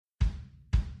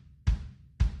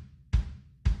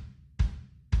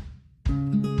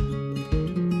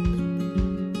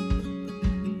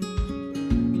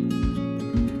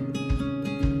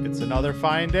another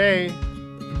fine day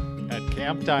at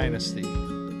Camp Dynasty.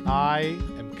 I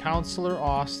am Counselor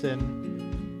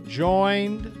Austin,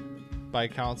 joined by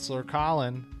Counselor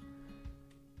Colin,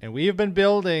 and we have been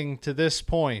building to this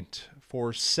point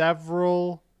for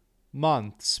several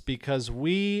months because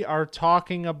we are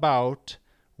talking about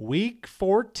Week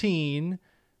 14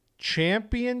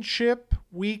 championship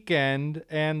weekend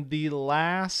and the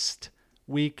last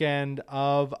weekend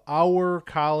of our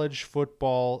college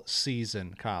football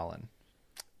season, Colin.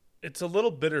 It's a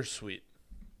little bittersweet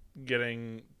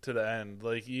getting to the end.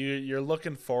 Like you're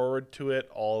looking forward to it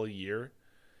all year,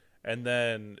 and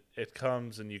then it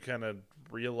comes and you kind of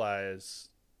realize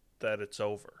that it's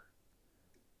over.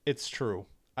 It's true.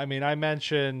 I mean, I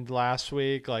mentioned last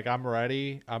week, like, I'm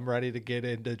ready to get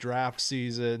into draft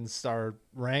season, start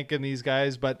ranking these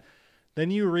guys, but then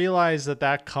you realize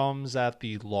that comes at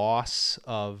the loss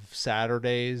of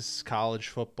Saturdays, college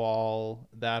football.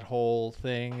 That whole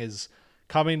thing is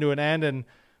coming to an end. And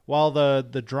while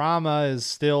the drama is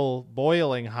still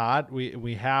boiling hot,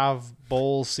 we have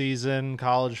bowl season,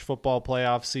 college football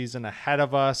playoff season ahead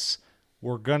of us.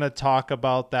 We're going to talk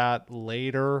about that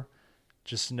later.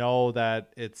 Just know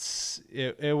that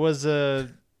it was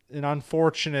an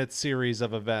unfortunate series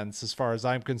of events as far as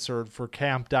I'm concerned for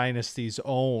Camp Dynasty's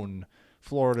own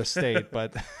Florida State,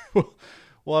 but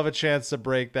we'll have a chance to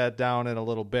break that down in a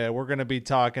little bit. We're going to be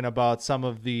talking about some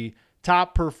of the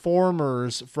top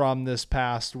performers from this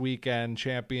past weekend,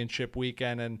 championship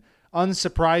weekend, and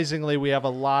unsurprisingly, we have a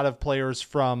lot of players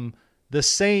from the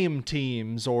same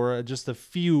teams or just a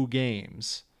few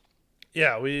games.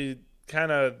 Yeah, we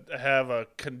kind of have a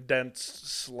condensed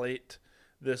slate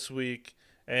this week.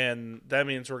 And that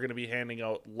means we're going to be handing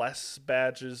out less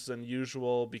badges than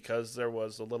usual because there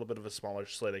was a little bit of a smaller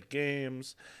slate of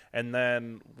games. And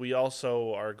then we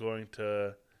also are going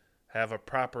to have a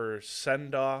proper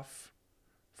send-off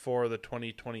for the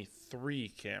 2023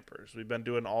 campers. We've been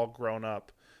doing all grown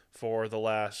up for the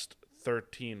last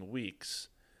 13 weeks.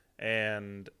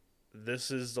 And this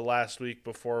is the last week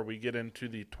before we get into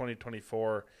the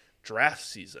 2024 draft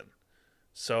season.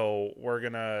 So we're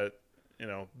going to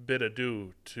bid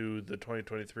adieu to the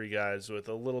 2023 guys with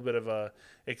a little bit of a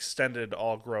extended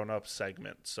all grown up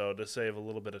segment. So to save a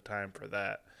little bit of time for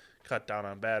that, cut down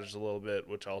on badges a little bit,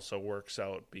 which also works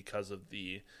out because of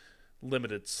the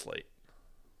limited slate.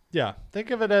 Yeah,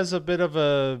 think of it as a bit of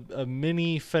a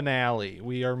mini finale.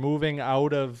 We are moving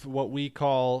out of what we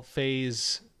call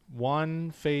phase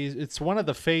one. It's one of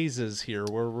the phases here.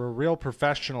 We're real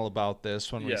professional about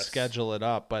this when we schedule it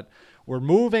up, but we're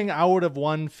moving out of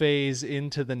one phase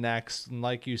into the next. And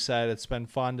like you said, it's been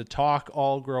fun to talk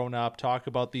all grown up, talk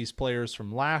about these players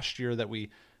from last year that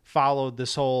we followed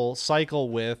this whole cycle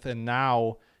with, and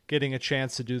now getting a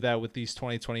chance to do that with these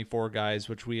 2024 guys,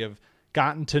 which we have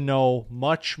gotten to know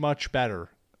much, much better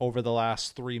over the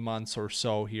last 3 months or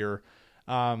so here.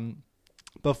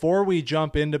 Before we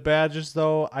jump into badges,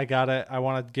 though, I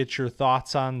want to get your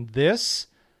thoughts on this.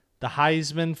 The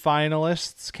Heisman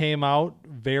finalists came out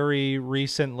very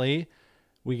recently.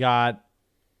 We got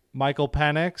Michael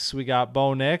Penix, we got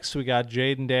Bo Nix, we got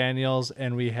Jaden Daniels,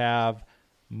 and we have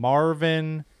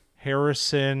Marvin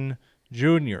Harrison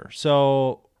Jr.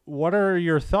 So what are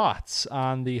your thoughts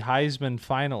on the Heisman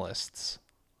finalists?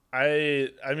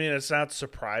 I mean, it's not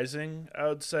surprising, I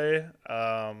would say.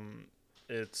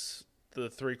 It's the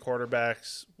three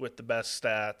quarterbacks with the best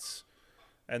stats,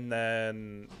 and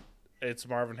then it's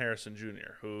Marvin Harrison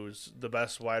Jr., who's the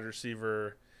best wide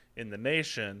receiver in the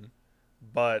nation,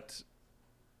 but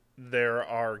there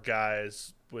are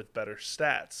guys with better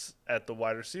stats at the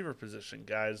wide receiver position,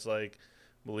 guys like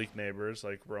Malik Neighbors,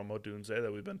 like Rome Odunze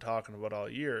that we've been talking about all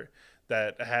year,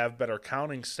 that have better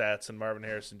counting stats than Marvin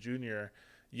Harrison Jr.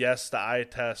 Yes, the eye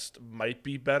test might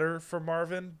be better for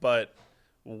Marvin, but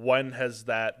when has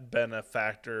that been a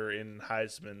factor in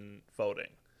Heisman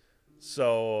voting?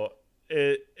 So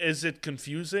is it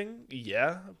confusing?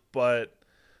 Yeah, but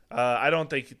I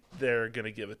don't think they're going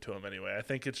to give it to him anyway. I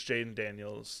think it's Jaden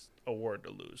Daniels' award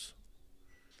to lose.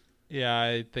 Yeah,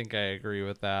 I think I agree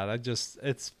with that.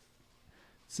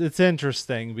 It's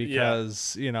interesting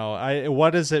because, what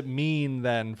does it mean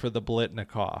then for the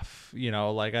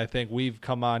Blitnikoff? I think we've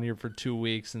come on here for 2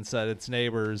 weeks and said it's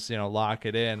Neighbors, lock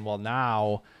it in. Well,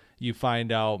 now you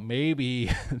find out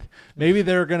maybe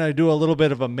they're going to do a little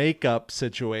bit of a makeup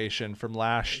situation from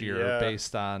last year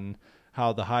based on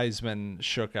how the Heisman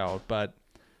shook out. But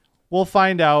we'll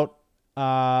find out.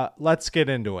 Let's get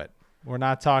into it. We're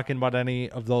not talking about any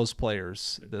of those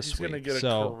players this week. He's going to get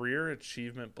a Career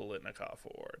Achievement Blitnikoff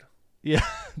Award. Yeah,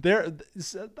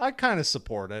 I kind of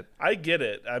support it. I get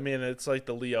it. I mean, it's like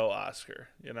the Leo Oscar,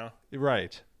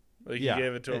 Right. Like, he Yeah,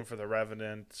 gave it to him for The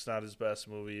Revenant. It's not his best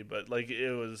movie, but like,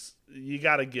 it was. You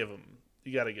got to give him.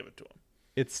 You got to give it to him.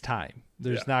 it's time.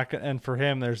 There's Yeah. not, and for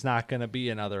him, there's not going to be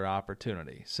another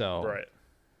opportunity. So, Right.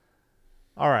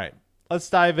 all right, let's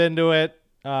dive into it.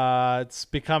 It's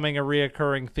becoming a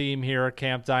reoccurring theme here at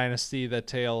Camp Dynasty that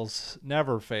Tails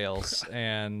never fails.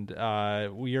 And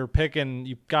we are picking,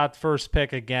 you got first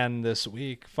pick again this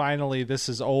week. Finally, this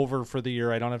is over for the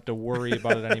year. I don't have to worry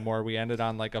about it anymore. We ended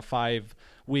on like a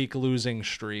 5-week losing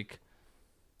streak.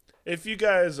 If you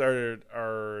guys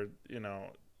are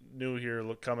new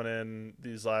here, coming in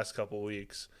these last couple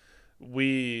weeks,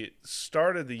 we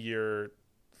started the year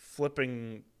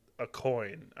flipping a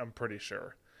coin, I'm pretty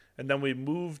sure. And then we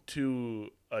moved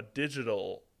to a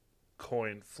digital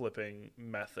coin flipping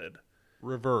method.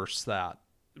 Reverse that.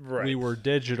 Right. We were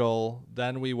digital,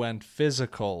 then we went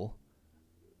physical.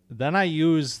 Then I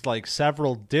used like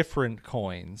several different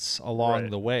coins along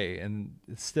the way, and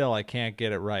still I can't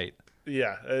get it right.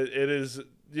 Yeah, it is.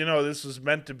 This was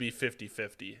meant to be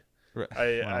 50-50. Right.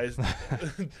 I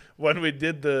when we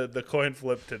did the coin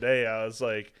flip today, I was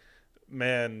like,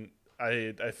 man,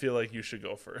 I feel like you should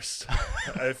go first.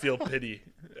 I feel pity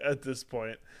at this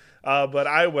point. But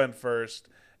I went first,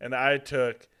 and I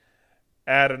took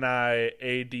Adonai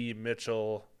A.D.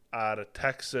 Mitchell out of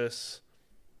Texas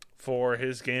for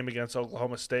his game against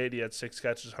Oklahoma State. He had 6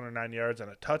 catches, 109 yards,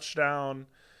 and a touchdown.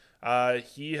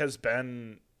 He has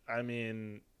been,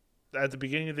 at the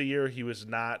beginning of the year, he was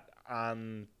not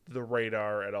on the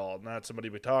radar at all. Not somebody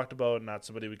we talked about, not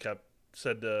somebody we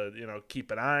said to,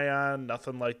 keep an eye on,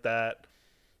 nothing like that.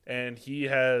 And he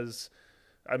has,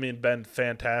 been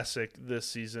fantastic this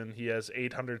season. He has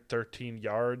 813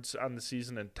 yards on the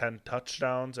season and 10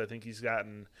 touchdowns. I think he's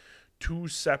gotten 2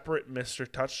 separate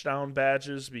Mr. Touchdown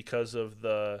badges because of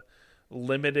the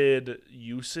limited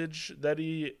usage that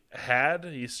he had.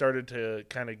 He started to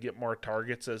kind of get more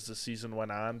targets as the season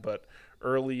went on, but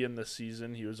early in the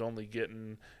season he was only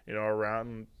getting,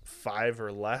 around 5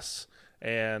 or less,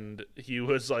 and he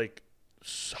was like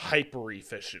hyper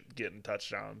efficient getting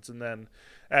touchdowns. And then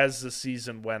as the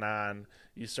season went on,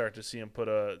 you start to see him put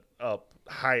up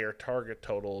higher target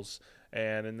totals,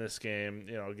 and in this game,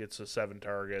 gets to 7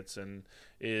 targets and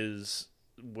is,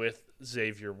 with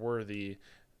Xavier Worthy,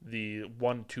 the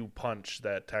 1-2 punch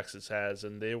that Texas has,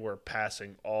 and they were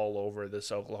passing all over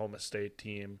this Oklahoma State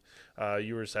team.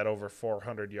 Ewers had over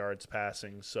 400 yards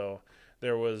passing, so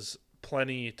there was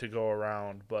plenty to go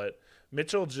around. But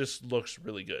Mitchell just looks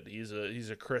really good. He's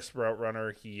a crisp route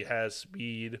runner. He has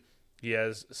speed. He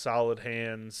has solid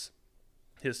hands.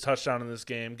 His touchdown in this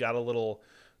game got a little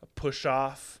push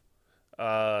off,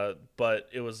 but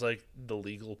it was like the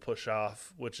legal push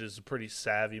off, which is a pretty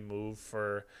savvy move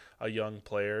for a young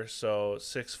player. So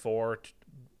 6'4",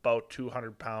 about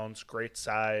 200 pounds, great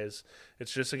size.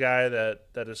 It's just a guy that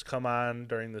has come on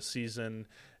during the season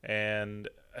and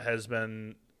has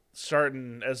been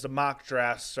starting as the mock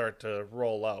drafts start to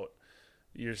roll out.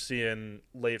 You're seeing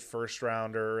late first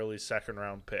round or early second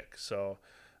round pick. So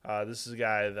this is a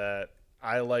guy that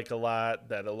I like a lot,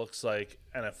 that it looks like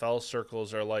NFL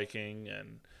circles are liking,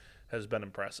 and has been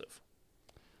impressive.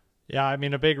 Yeah,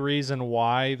 a big reason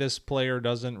why this player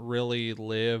doesn't really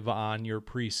live on your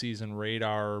preseason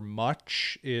radar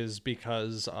much is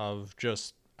because of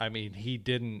just, he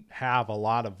didn't have a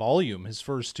lot of volume his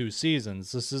first 2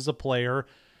 seasons. This is a player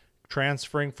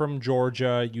transferring from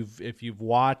Georgia. If you've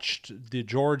watched the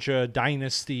Georgia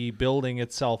Dynasty building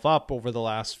itself up over the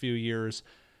last few years,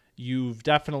 you've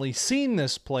definitely seen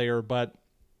this player. But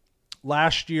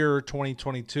last year,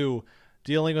 2022,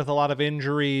 dealing with a lot of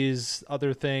injuries,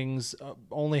 other things,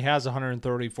 only has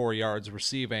 134 yards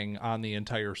receiving on the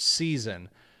entire season.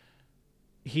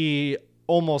 He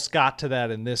almost got to that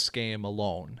in this game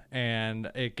alone, and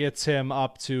it gets him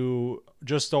up to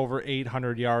just over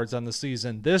 800 yards on the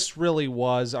season. This really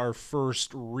was our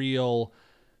first real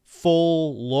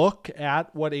full look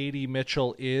at what A.D.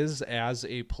 Mitchell is as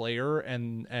a player,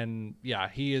 and yeah,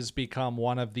 he has become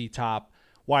one of the top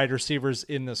wide receivers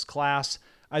in this class.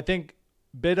 I think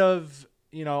bit of,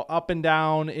 up and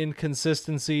down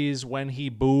inconsistencies. When he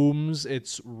booms,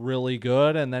 it's really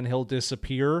good, and then he'll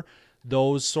disappear.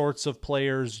 Those sorts of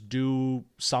players do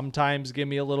sometimes give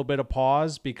me a little bit of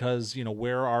pause because,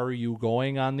 where are you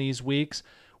going on these weeks?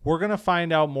 We're going to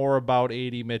find out more about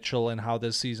A.D. Mitchell and how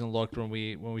this season looked when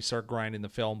we start grinding the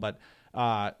film. But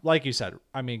like you said,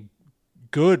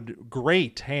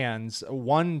 great hands.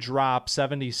 1 drop,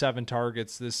 77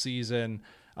 targets this season.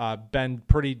 Been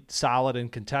pretty solid in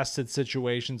contested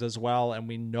situations as well. And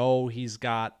we know he's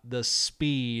got the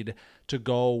speed to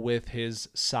go with his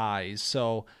size.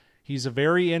 So He's a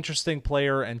very interesting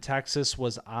player, and Texas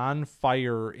was on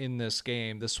fire in this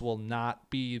game. This will not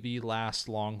be the last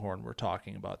Longhorn we're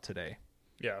talking about today.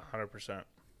 Yeah, 100%.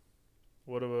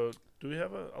 What about, do we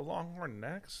have a Longhorn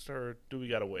next, or do we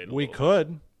got to wait a We little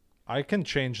could. I can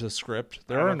change the script.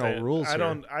 There are no rules I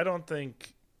here. I don't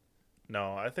think,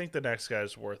 no, I think the next guy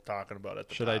is worth talking about at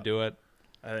the Should top. I do it?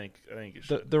 I think you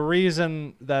should. The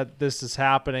reason that this is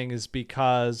happening is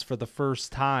because for the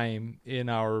first time in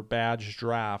our badge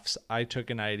drafts, I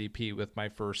took an IDP with my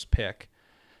first pick.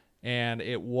 And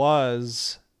it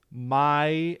was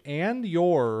my and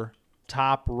your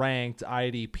top ranked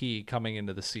IDP coming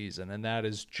into the season. And that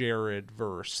is Jared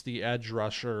Verse, the edge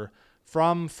rusher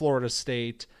from Florida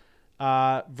State.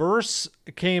 Verse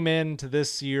came into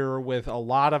this year with a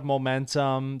lot of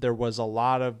momentum. There was a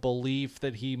lot of belief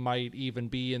that he might even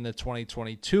be in the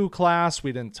 2022 class.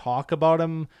 We didn't talk about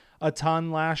him a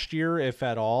ton last year, if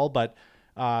at all, but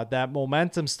that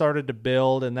momentum started to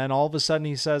build. And then all of a sudden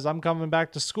he says, I'm coming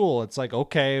back to school. It's like,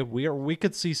 okay, we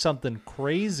could see something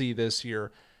crazy this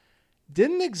year.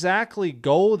 Didn't exactly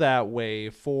go that way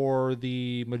for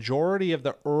the majority of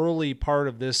the early part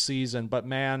of this season, but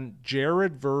man,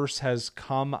 Jared Verse has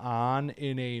come on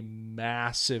in a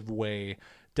massive way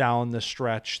down the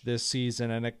stretch this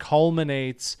season, and it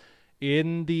culminates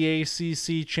in the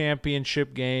ACC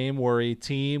championship game where a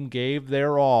team gave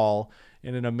their all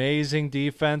in an amazing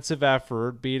defensive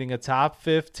effort, beating a top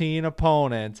 15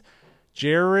 opponent.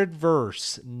 Jared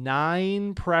Verse,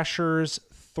 9 pressures,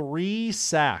 3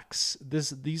 sacks.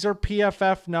 These are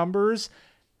PFF numbers.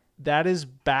 That is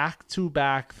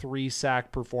back-to-back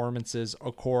 3-sack performances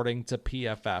according to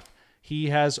PFF. He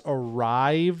has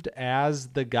arrived as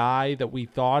the guy that we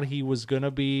thought he was going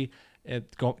to be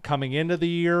coming into the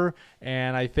year,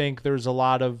 and I think there's a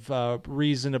lot of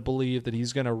reason to believe that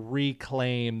he's going to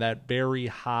reclaim that very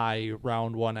high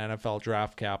round 1 NFL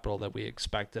draft capital that we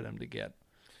expected him to get.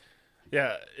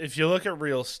 Yeah, if you look at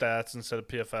real stats instead of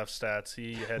PFF stats,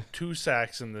 he had 2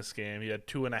 sacks in this game. He had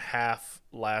 2.5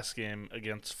 last game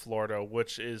against Florida,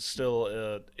 which is still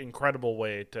an incredible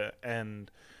way to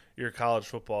end your college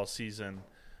football season.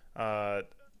 I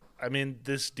mean,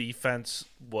 this defense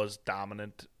was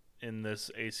dominant in this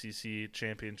ACC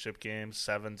championship game,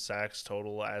 7 sacks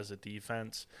total as a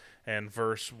defense, and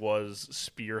Verse was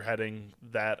spearheading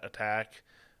that attack.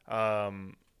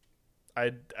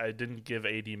 I didn't give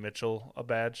A.D. Mitchell a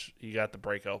badge. He got the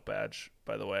breakout badge,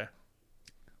 by the way.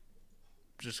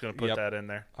 Just going to put that in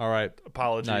there. All right.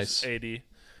 Apologies, nice. A.D.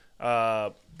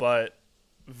 But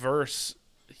Verse,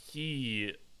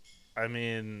 I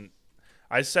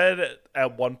said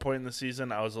at one point in the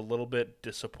season I was a little bit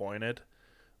disappointed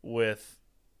with,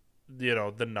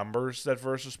 the numbers that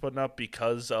Verse was putting up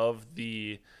because of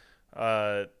the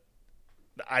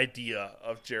idea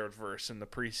of Jared Verse in the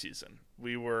preseason.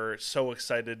 We were so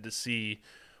excited to see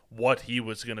what he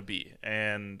was going to be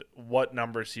and what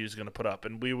numbers he was going to put up.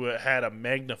 And we had a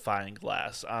magnifying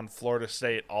glass on Florida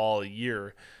State all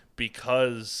year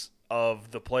because of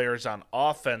the players on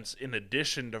offense in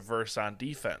addition to Verse on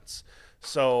defense.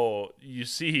 So you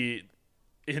see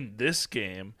in this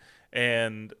game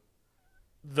and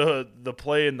the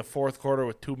play in the fourth quarter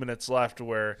with 2 minutes left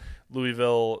where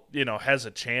Louisville, has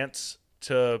a chance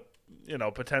to,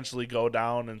 potentially go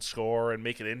down and score and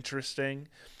make it interesting.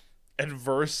 And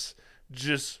Verse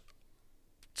just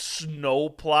snow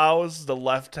plows the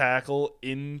left tackle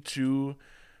into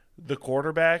the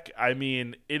quarterback. I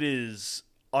mean, it is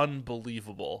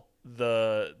unbelievable,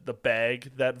 the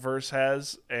bag that Verse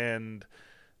has. And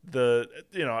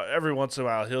every once in a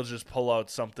while he'll just pull out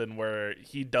something where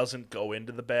he doesn't go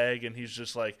into the bag and he's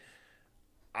just like,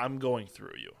 I'm going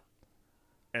through you.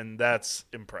 And that's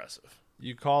impressive.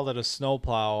 You called it a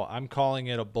snowplow. I'm calling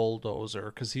it a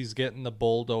bulldozer because he's getting the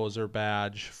bulldozer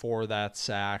badge for that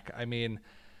sack. I mean,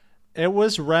 it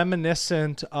was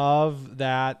reminiscent of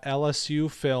that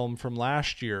LSU film from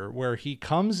last year where he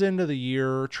comes into the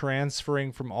year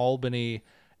transferring from Albany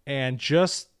and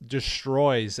just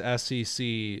destroys SEC,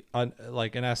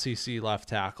 like an SEC left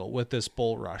tackle with this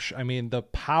bull rush. I mean, the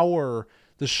power,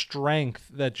 the strength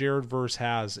that Jared Verse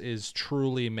has is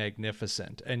truly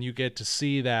magnificent. And you get to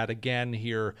see that again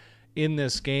here in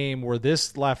this game where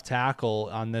this left tackle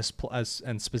on this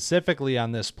and specifically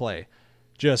on this play,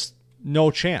 just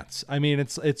no chance. I mean,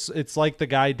 it's like the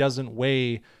guy doesn't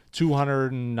weigh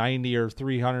 290 or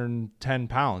 310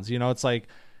 pounds. It's like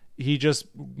he just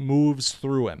moves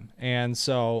through him. And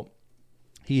so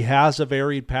he has a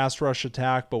varied pass rush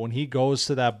attack, but when he goes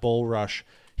to that bull rush,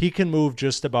 he can move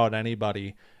just about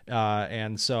anybody.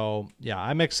 And so, yeah,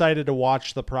 I'm excited to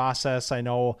watch the process. I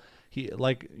know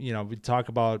we talk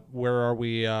about where are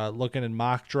we looking in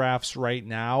mock drafts right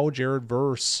now. Jared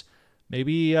Verse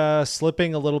maybe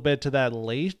slipping a little bit to that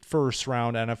late first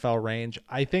round NFL range.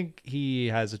 I think he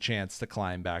has a chance to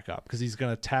climb back up because he's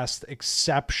going to test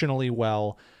exceptionally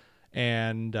well,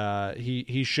 and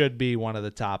he should be one of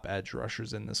the top edge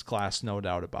rushers in this class, no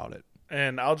doubt about it.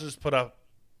 And I'll just put up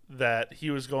that he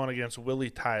was going against Willie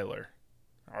Tyler,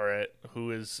 all right,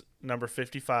 who is number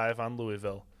 55 on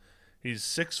Louisville. He's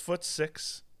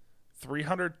 6'6",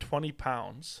 320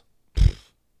 pounds,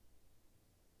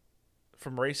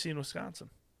 from Racine, Wisconsin.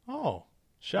 Oh,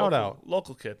 shout out.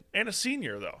 Local kid. And a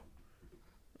senior, though.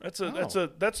 That's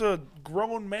a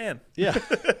grown man. Yeah.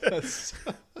 That's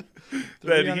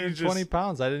 320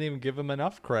 pounds. I didn't even give him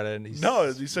enough credit. And he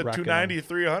said 290,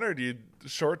 300. You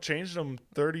shortchanged him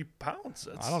 30 pounds.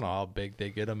 I don't know how big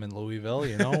they get him in Louisville.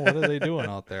 What are they doing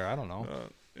out there? I don't know.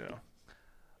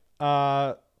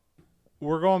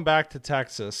 We're going back to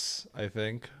Texas, I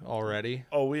think, already.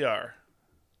 Oh, we are.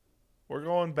 We're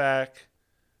going back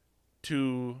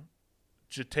to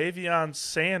Jatavion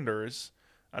Sanders,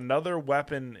 another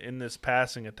weapon in this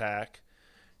passing attack.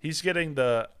 He's getting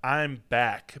the I'm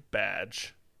back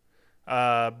badge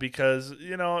because,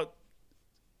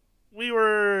 we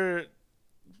were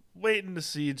waiting to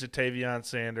see Jatavion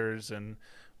Sanders and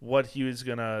what he was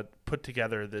going to put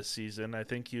together this season. I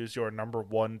think he was your number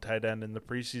 1 tight end in the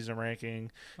preseason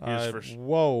ranking.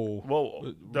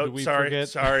 Whoa.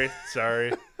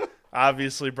 Sorry.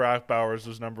 Obviously, Brock Bowers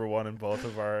was number 1 in both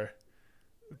of our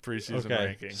preseason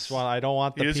rankings. Well, I don't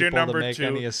want the people to make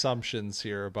any assumptions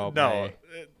here about me.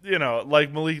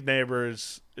 Like Malik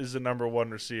Neighbors is the number 1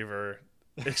 receiver,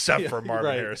 except for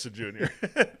Marvin Harrison Jr.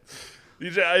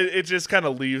 It just kind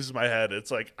of leaves my head. It's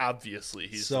like, obviously,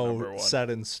 he's the number 1. Set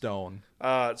in stone.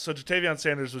 So Jatavion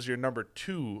Sanders was your number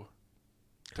 2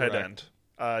 tight end.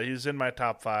 He's in my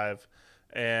top 5.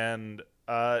 And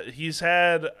he's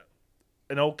had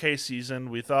an okay season.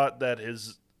 We thought that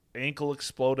his ankle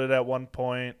exploded at one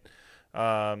point.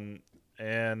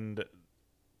 And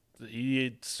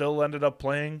he still ended up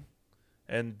playing.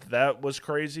 And that was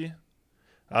crazy.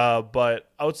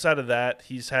 But outside of that,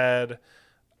 he's had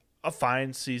a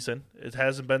fine season. It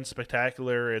hasn't been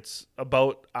spectacular. It's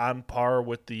about on par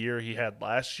with the year he had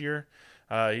last year.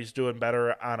 He's doing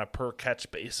better on a per catch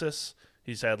basis.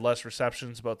 He's had less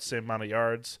receptions, about the same amount of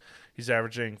yards. He's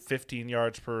averaging 15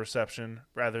 yards per reception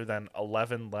rather than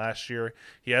 11 last year.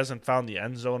 He hasn't found the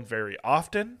end zone very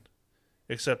often,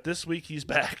 except this week he's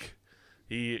back.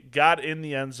 He got in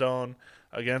the end zone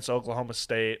against Oklahoma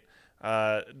State.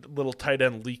 Little tight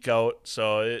end leak out,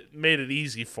 so it made it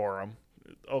easy for him.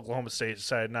 Oklahoma State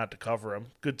decided not to cover him.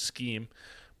 Good scheme.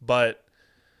 But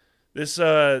this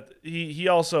he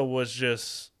also was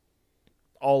just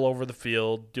all over the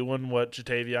field doing what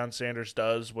Jatavion Sanders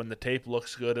does. When the tape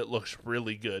looks good, it looks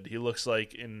really good. He looks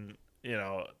like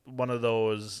one of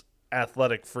those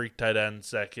athletic freak tight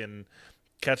ends that can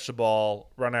catch the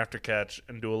ball, run after catch,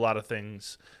 and do a lot of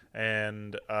things.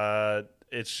 And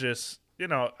it's just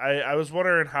I was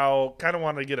wondering kind of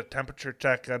wanted to get a temperature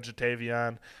check on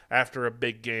Jatavion after a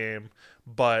big game,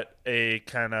 but a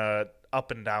kind of up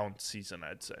and down season,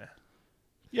 I'd say.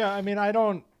 Yeah, I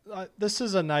mean, this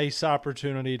is a nice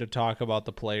opportunity to talk about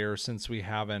the player since we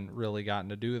haven't really gotten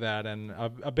to do that. And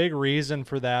a big reason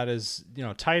for that is,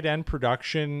 tight end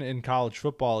production in college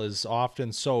football is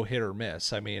often so hit or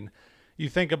miss. I mean, you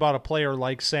think about a player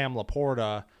like Sam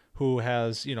Laporta, who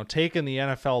has, taken the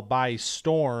NFL by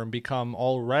storm, become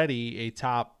already a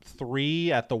top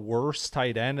 3 at the worst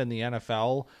tight end in the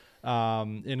NFL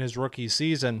in his rookie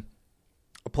season.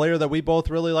 A player that we both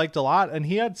really liked a lot, and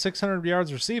he had 600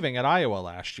 yards receiving at Iowa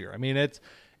last year. I mean,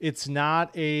 it's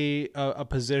not a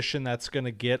position that's going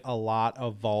to get a lot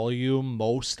of volume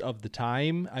most of the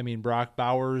time. I mean, Brock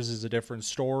Bowers is a different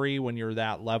story when you're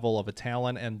that level of a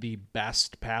talent and the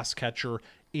best pass catcher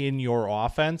in your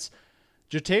offense.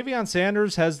 Jatavion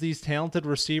Sanders has these talented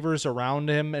receivers around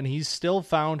him, and he's still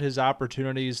found his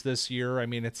opportunities this year. I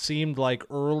mean, it seemed like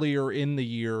earlier in the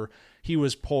year he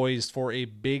was poised for a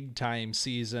big-time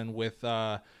season with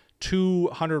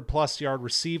 200-plus yard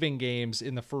receiving games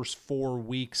in the first 4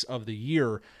 weeks of the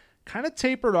year. Kind of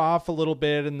tapered off a little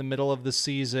bit in the middle of the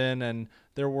season, and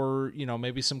there were,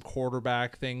 maybe some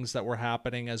quarterback things that were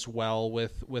happening as well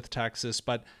with Texas,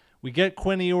 but we get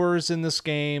Quinn Ewers in this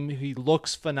game. He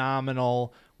looks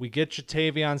phenomenal. We get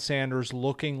Jatavion Sanders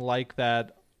looking like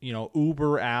that,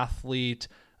 uber athlete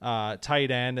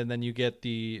tight end. And then you get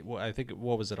a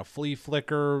flea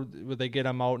flicker where they get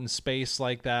him out in space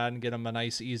like that and get him a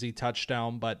nice, easy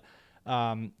touchdown. But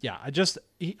I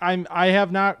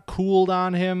have not cooled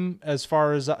on him as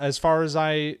far as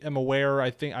I am aware.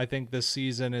 I think this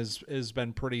season has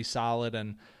been pretty solid,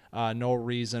 and no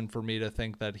reason for me to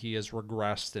think that he has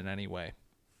regressed in any way.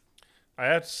 I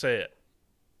have to say it.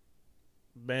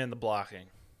 Man, the blocking.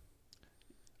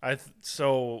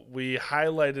 So we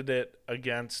highlighted it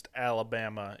against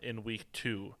Alabama in week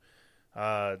 2.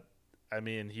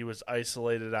 He was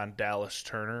isolated on Dallas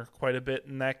Turner quite a bit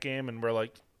in that game, and we're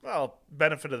like, well,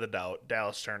 benefit of the doubt,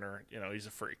 Dallas Turner, he's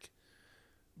a freak.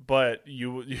 But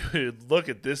you look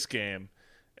at this game,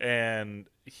 and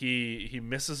he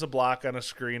misses a block on a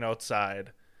screen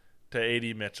outside to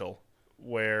A.D. Mitchell,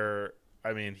 where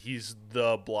he's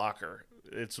the blocker.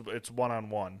 It's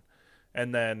one-on-one.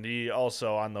 And then he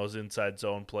also, on those inside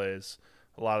zone plays,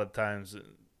 a lot of times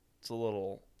it's a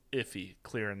little iffy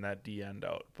clearing that D end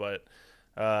out. But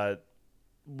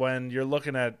when you're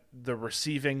looking at the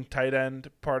receiving tight end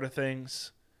part of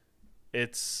things,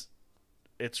 it's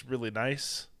really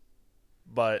nice.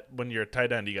 But when you're a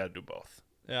tight end, you got to do both.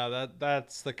 Yeah,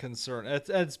 that's the concern.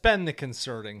 It's been the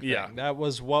concerning thing. Yeah. That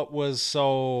was what was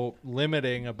so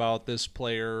limiting about this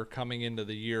player coming into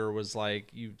the year, was like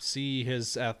you see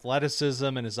his athleticism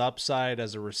and his upside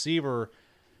as a receiver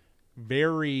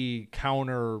very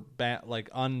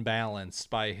unbalanced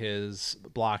by his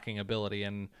blocking ability.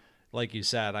 And like you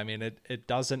said, it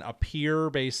doesn't appear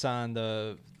based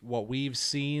on what we've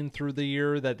seen through the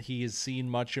year that he has seen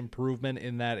much improvement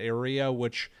in that area,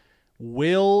 which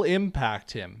will impact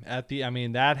him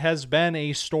that has been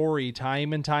a story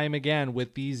time and time again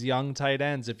with these young tight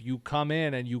ends. If you come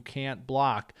in and you can't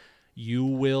block, you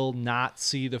will not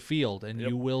see the field, and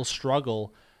you will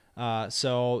struggle.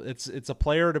 So it's a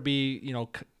player to be,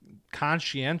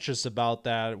 conscientious about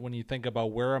that when you think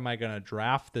about where am I going to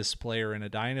draft this player in a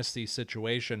dynasty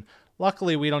situation.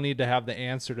 Luckily, we don't need to have the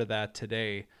answer to that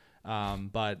today.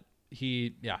 But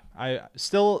I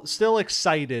still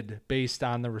excited based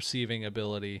on the receiving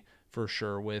ability for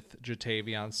sure with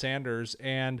Jatavion Sanders.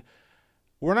 And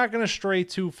we're not going to stray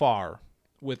too far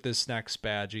with this next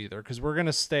badge either, because we're going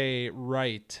to stay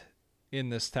right in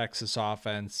this Texas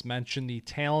offense. Mention the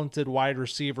talented wide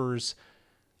receivers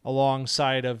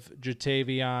alongside of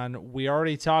Jatavion. We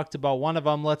already talked about one of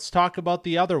them. Let's talk about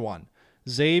the other one,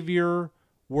 Xavier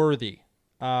Worthy.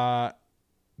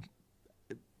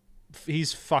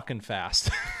 He's fucking fast.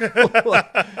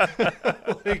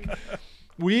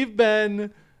 We've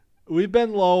been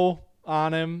low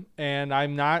on him,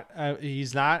 and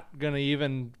he's not going to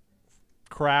even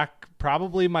crack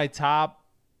probably my top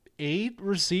 8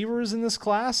 receivers in this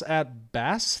class at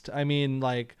best.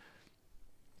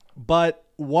 But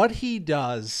what he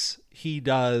does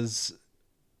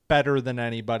better than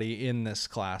anybody in this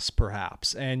class,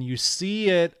 perhaps. And you see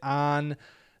it on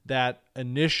that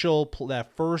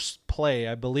first play.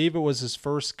 I believe it was his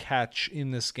first catch in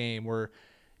this game, where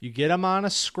you get him on a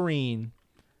screen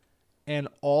and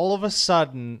all of a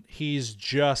sudden he's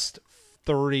just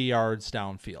 30 yards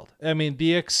downfield.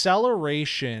 The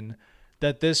acceleration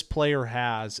that this player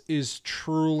has is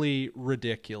truly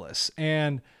ridiculous.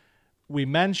 And we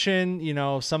mentioned,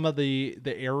 some of the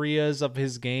areas of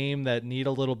his game that need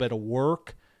a little bit of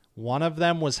work. One of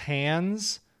them was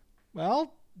hands.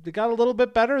 Well, they got a little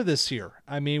bit better this year.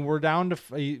 We're down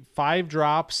to 5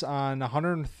 drops on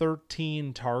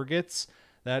 113 targets.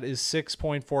 That is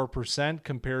 6.4%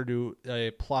 compared to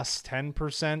a plus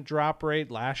 10% drop rate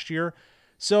last year.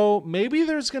 So maybe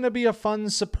there's going to be a fun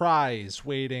surprise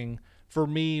waiting for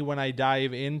me when I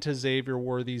dive into Xavier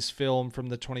Worthy's film from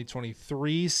the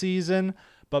 2023 season.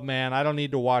 But man, I don't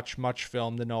need to watch much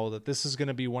film to know that this is going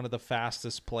to be one of the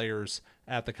fastest players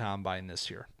at the Combine this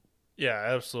year. Yeah,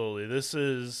 absolutely. This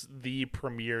is the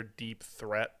premier deep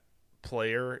threat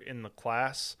player in the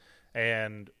class,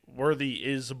 and Worthy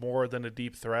is more than a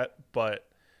deep threat, but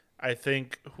I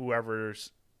think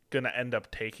whoever's going to end up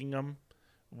taking him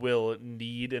will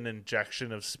need an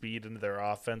injection of speed into their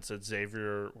offense that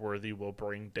Xavier Worthy will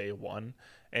bring day one.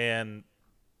 And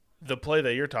the play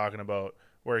that you're talking about,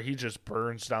 where he just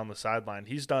burns down the sideline,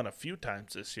 he's done a few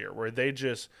times this year where they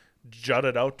just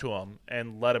jutted out to him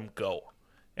and let him go.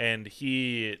 And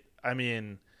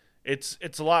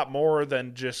it's a lot more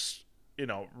than just,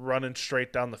 running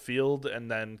straight down the field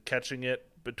and then catching it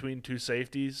between 2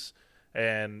 safeties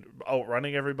and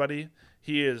outrunning everybody.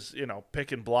 He is,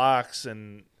 picking blocks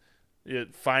and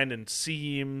finding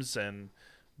seams and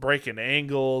breaking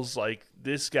angles. Like,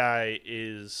 this guy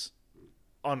is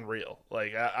unreal.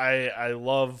 Like, I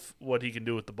love what he can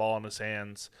do with the ball in his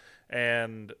hands.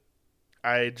 And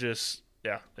he's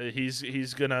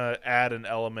going to add an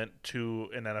element to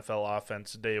an NFL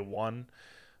offense day one.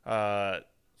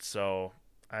 So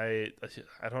I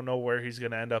don't know where he's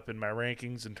going to end up in my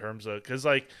rankings in terms of, because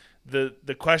like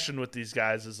the question with these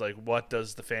guys is like, what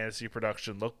does the fantasy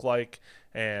production look like,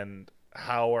 and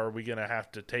how are we going to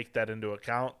have to take that into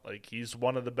account? Like, he's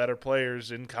one of the better players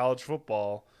in college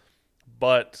football,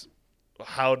 but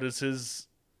how does his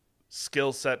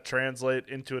skill set translate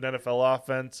into an NFL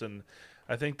offense? And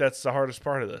I think that's the hardest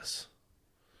part of this.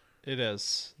 It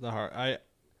is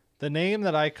the name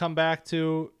that I come back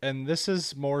to, and this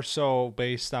is more so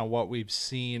based on what we've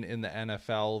seen in the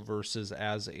NFL versus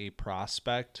as a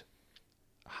prospect,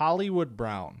 Hollywood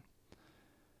Brown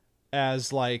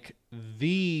as like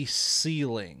the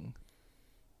ceiling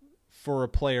for a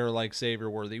player like Xavier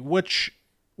Worthy, which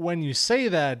when you say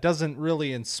that doesn't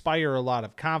really inspire a lot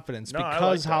of confidence,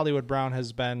 because Hollywood Brown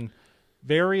has been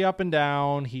very up and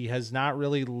down. He has not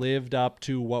really lived up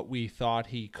to what we thought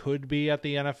he could be at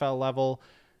the NFL level.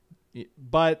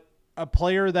 But a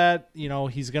player that,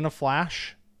 he's going to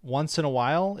flash once in a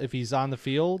while. If he's on the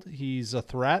field, he's a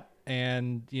threat.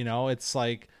 And, it's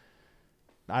like,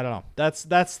 I don't know.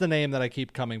 That's the name that I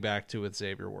keep coming back to with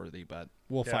Xavier Worthy, but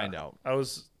we'll find out. I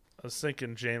was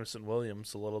thinking Jameson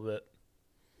Williams a little bit.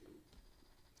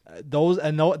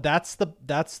 That's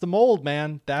the mold,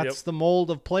 man. That's the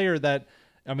mold of player that,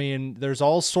 there's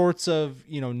all sorts of,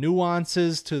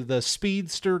 nuances to the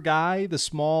speedster guy, the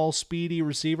small, speedy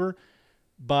receiver,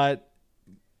 but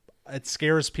it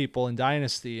scares people in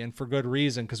Dynasty, and for good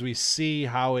reason, because we see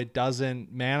how it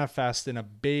doesn't manifest in a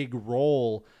big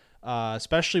role,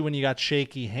 especially when you got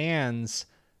shaky hands.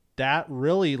 That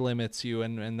really limits you,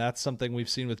 and that's something we've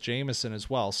seen with Jameson as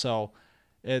well. So,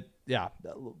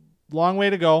 long way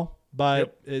to go.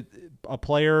 But a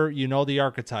player, the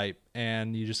archetype,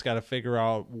 and you just got to figure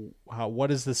out what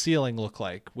does the ceiling look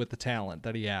like with the talent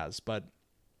that he has. But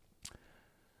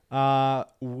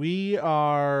we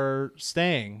are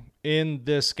staying in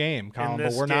this game, Colin,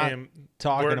 but we're not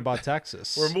talking about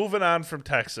Texas. We're moving on from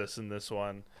Texas in this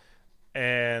one,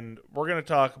 and we're going to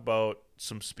talk about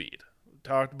some speed. We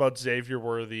talked about Xavier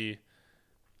Worthy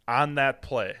on that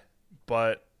play,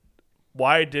 but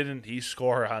why didn't he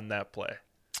score on that play?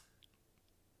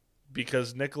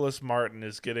 Because Nicholas Martin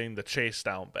is getting the chase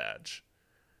down badge.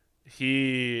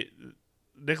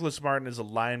 Nicholas Martin is a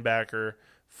linebacker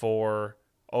for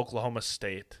Oklahoma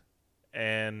State,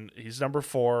 and he's number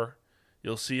 4.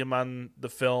 You'll see him on the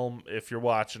film if you're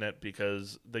watching it,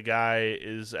 because the guy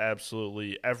is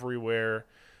absolutely everywhere.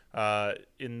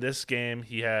 In this game,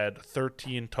 he had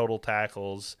 13 total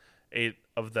tackles, 8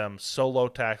 of them solo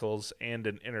tackles, and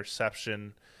an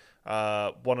interception.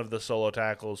 One of the solo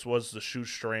tackles was the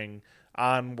shoestring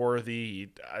on Worthy.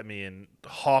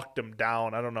 Hawked him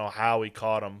down. I don't know how he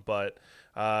caught him, but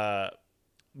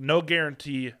no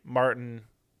guarantee Martin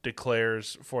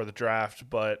declares for the draft,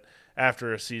 but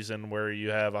after a season where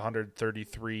you have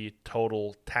 133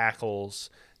 total tackles,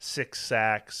 6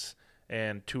 sacks,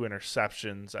 and 2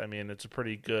 interceptions, it's a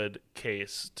pretty good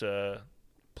case to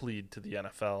plead to the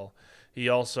NFL. He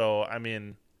also,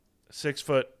 6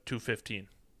 foot, 215.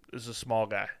 Is a small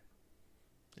guy.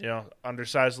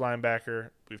 Undersized linebacker.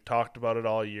 We've talked about it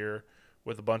all year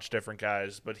with a bunch of different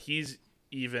guys, but he's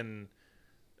even,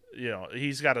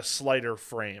 he's got a slighter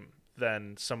frame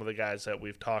than some of the guys that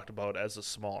we've talked about as a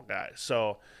small guy.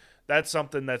 So that's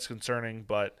something that's concerning,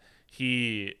 but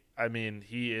he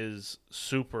is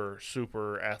super,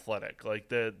 super athletic.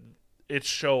 Like, it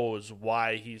shows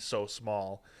why he's so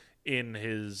small in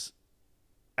his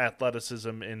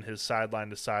athleticism, in his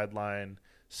sideline to sideline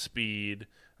speed.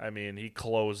 He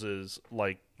closes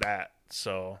like that.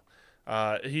 So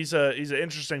he's an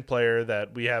interesting player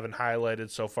that we haven't highlighted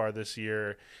so far this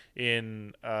year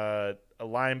in a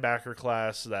linebacker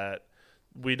class that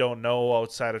we don't know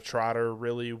outside of Trotter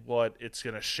really what it's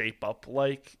going to shape up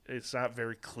like. It's not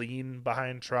very clean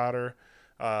behind Trotter,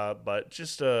 but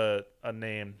just a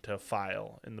name to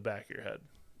file in the back of your head.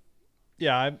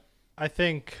 Yeah, I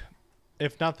think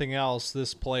if nothing else,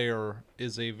 this player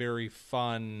is a very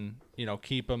fun,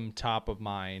 keep him top of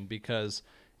mind, because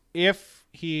if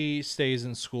he stays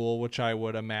in school, which I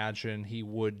would imagine he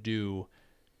would do,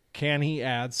 can he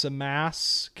add some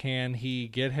mass? Can he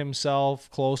get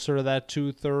himself closer to that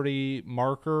 230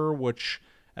 marker, which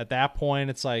at that point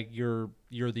it's like you're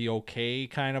the okay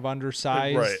kind of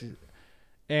undersized. Right.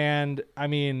 And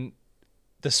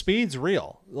the speed's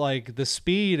real. Like, the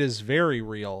speed is very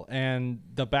real, and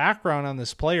the background on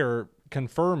this player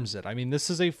confirms it. This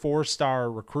is a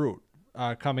 4-star recruit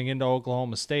coming into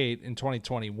Oklahoma State in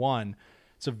 2021.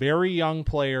 It's a very young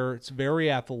player. It's a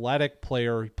very athletic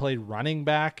player. He played running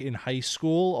back in high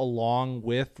school along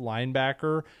with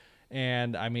linebacker,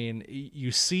 and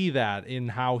you see that in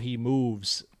how he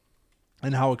moves.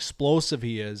 and how explosive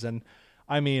he is. And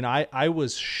I mean, I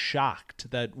was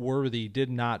shocked that Worthy did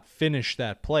not finish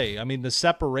that play. I mean, the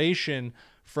separation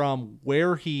from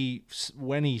when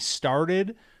he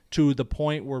started to the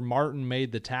point where Martin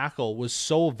made the tackle was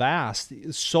so vast.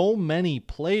 So many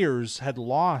players had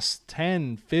lost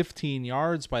 10, 15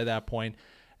 yards by that point,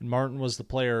 and Martin was the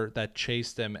player that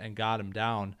chased him and got him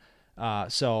down.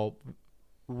 So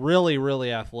really,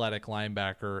 really athletic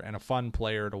linebacker and a fun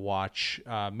player to watch,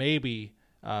 maybe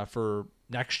for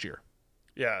next year.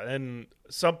 Yeah, and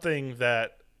something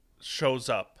that shows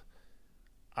up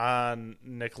on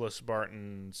Nicholas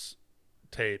Martin's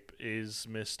tape is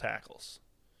missed tackles.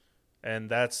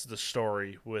 And that's the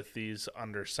story with these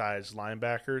undersized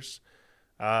linebackers.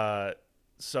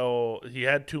 So he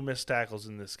had 2 missed tackles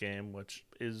in this game, which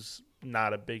is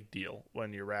not a big deal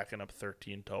when you're racking up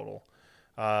 13 total.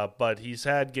 But he's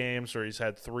had games where he's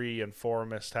had 3 and 4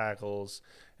 missed tackles,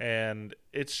 and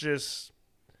it's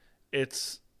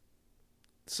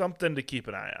something to keep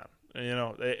an eye on. You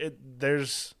know,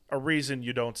 there's a reason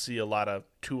you don't see a lot of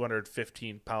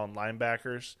 215-pound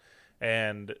linebackers,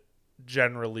 and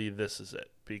generally this is it,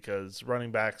 because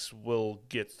running backs will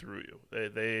get through you.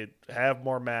 They have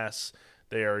more mass.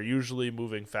 They are usually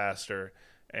moving faster,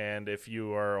 and if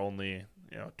you are only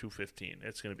 215,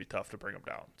 it's going to be tough to bring them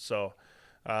down. So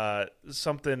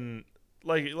something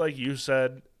like you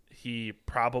said, he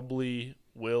probably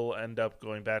will end up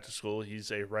going back to school.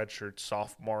 He's a redshirt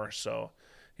sophomore, so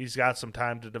he's got some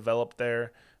time to develop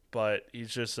there, but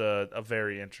he's just a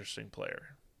very interesting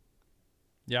player.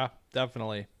 Yeah,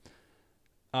 definitely.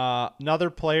 Another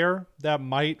player that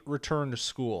might return to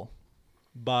school,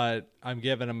 but I'm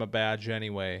giving him a badge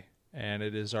anyway, and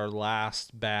it is our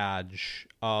last badge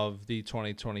of the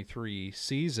 2023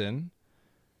 season.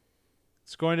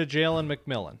 It's going to Jalen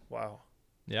McMillan. Wow.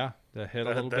 Yeah, that hit a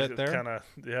little bit there. Kinda,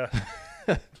 yeah.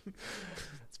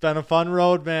 It's been a fun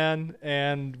road, man.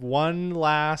 And one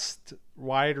last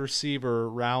wide receiver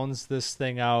rounds this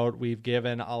thing out. We've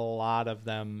given a lot of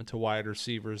them to wide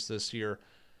receivers this year.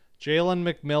 Jalen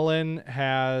McMillan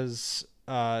has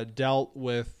dealt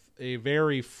with a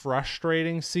very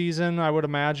frustrating season, I would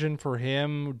imagine, for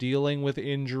him, dealing with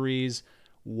injuries,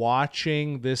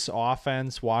 watching this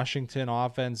offense, Washington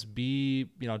offense, be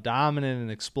dominant and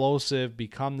explosive,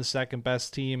 become the second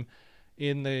best team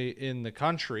in the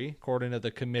country, according to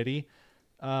the committee.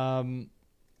 And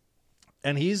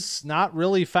he's not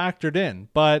really factored in,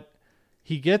 but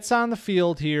he gets on the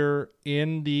field here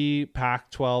in the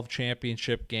Pac-12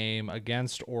 championship game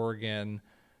against Oregon.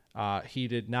 He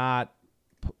did not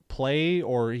play,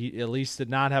 or he at least did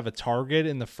not have a target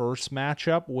in the first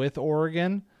matchup with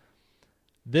Oregon.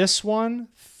 This one,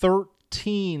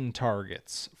 13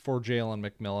 targets for Jalen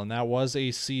McMillan. That was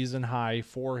a season high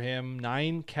for him.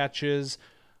 9 catches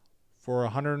for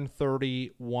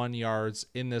 131 yards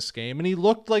in this game. And he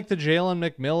looked like the Jalen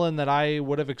McMillan that I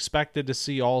would have expected to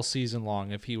see all season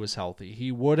long if he was healthy.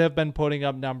 He would have been putting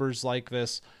up numbers like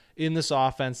this in this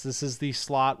offense. This is the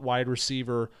slot wide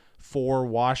receiver for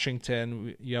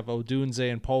Washington. You have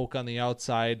Odunze and Polk on the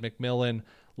outside, McMillan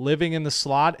living in the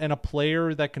slot, and a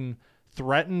player that can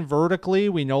threaten vertically.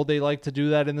 We know they like to do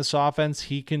that in this offense.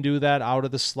 He can do that out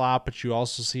of the slot, but you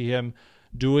also see him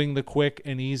doing the quick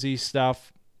and easy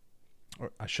stuff.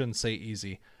 Or I shouldn't say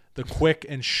easy. The quick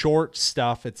and short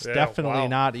stuff. It's definitely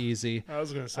not easy. I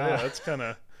was going to say, that's kind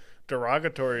of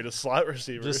derogatory to slot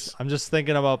receivers. I'm just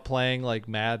thinking about playing like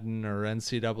Madden or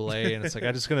NCAA, and it's like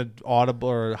I'm just going to audible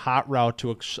or hot route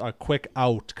to a quick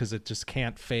out because it just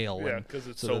can't fail. Yeah, because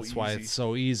it's so that's easy. why it's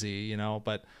so easy,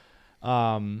 But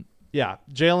yeah,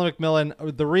 Jalen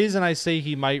McMillan, the reason I say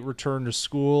he might return to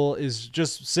school is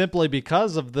just simply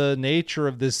because of the nature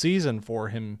of this season for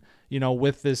him.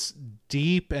 With this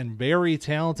deep and very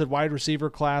talented wide receiver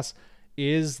class,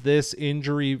 is this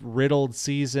injury-riddled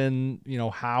season,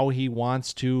 how he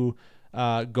wants to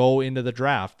go into the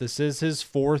draft. This is his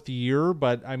 4th year,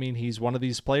 but, I mean, he's one of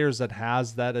these players that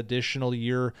has that additional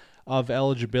year of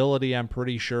eligibility, I'm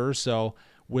pretty sure. So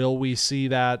will we see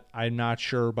that? I'm not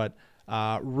sure, but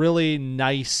really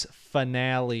nice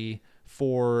finale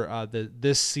for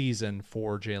this season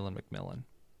for Jalen McMillan.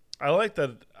 I like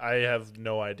that I have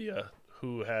no idea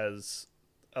who has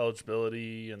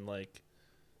eligibility and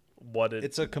what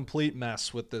it's a complete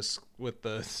mess with the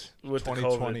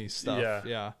 2020 stuff.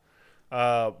 Yeah.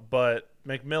 But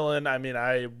McMillan, I mean,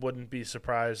 I wouldn't be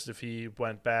surprised if he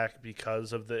went back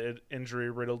because of the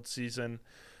injury-riddled season.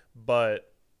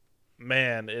 But,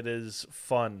 man, it is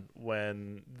fun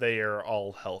when they are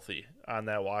all healthy on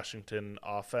that Washington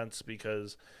offense,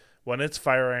 because when it's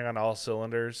firing on all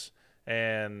cylinders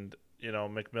and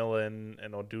McMillan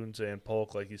and Odunze and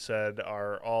Polk, like you said,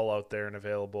 are all out there and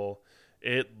available.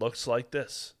 It looks like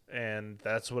this, and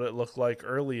that's what it looked like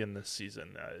early in this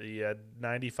season. He had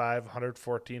 95,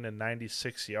 114, and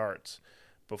 96 yards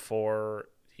before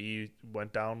he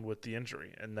went down with the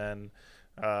injury, and then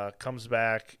comes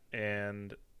back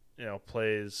and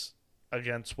plays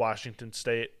against Washington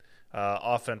State.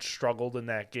 Offense struggled in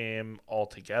that game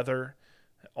altogether.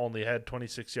 Only had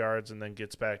 26 yards, and then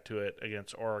gets back to it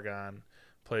against Oregon,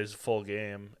 plays a full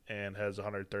game, and has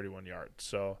 131 yards.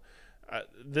 So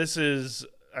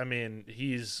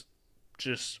he's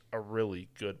just a really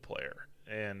good player,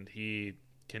 and he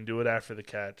can do it after the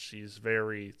catch. He's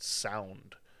very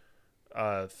sound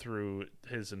through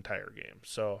his entire game.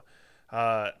 So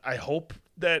I hope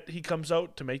that he comes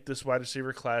out to make this wide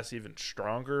receiver class even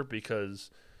stronger,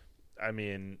 because,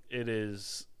 it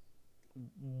is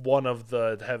one of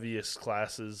the heaviest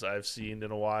classes I've seen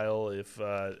in a while. If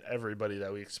everybody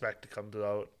that we expect to come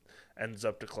out ends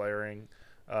up declaring,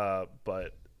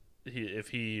 but if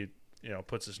he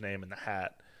puts his name in the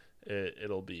hat,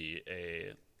 it'll be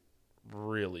a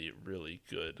really, really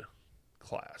good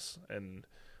class. And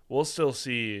we'll still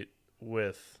see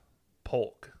with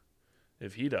Polk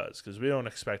if he does, because we don't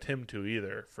expect him to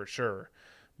either, for sure.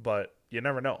 But you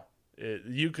never know.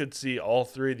 You could see all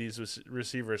three of these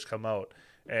receivers come out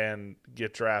and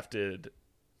get drafted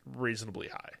reasonably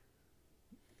high.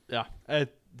 Yeah,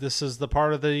 this is the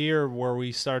part of the year where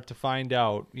we start to find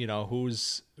out,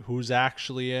 who's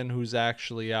actually in, who's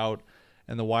actually out,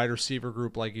 and the wide receiver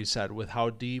group, like you said, with how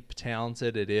deep,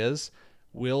 talented it is,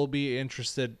 will be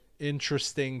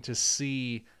interesting to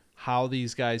see how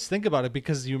these guys think about it.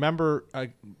 Because you remember a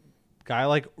guy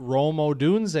like Rome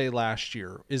Odunze last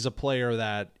year is a player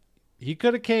that he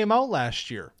could have came out last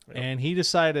year, and he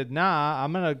decided,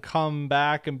 I'm going to come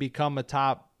back and become a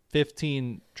top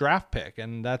 15 draft pick,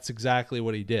 and that's exactly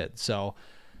what he did. So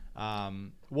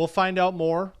we'll find out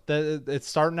more. That it's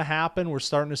starting to happen. We're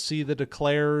starting to see the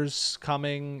declares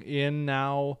coming in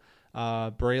now.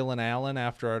 Braylon Allen,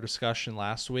 after our discussion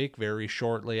last week, very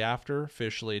shortly after,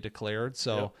 officially declared.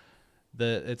 So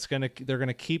they're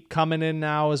gonna keep coming in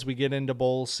now as we get into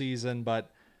bowl season. But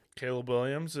Caleb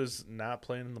Williams is not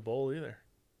playing in the bowl either.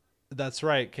 That's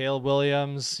right. Caleb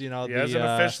Williams, he hasn't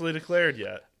officially declared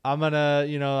yet. I'm I'm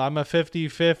a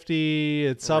 50-50.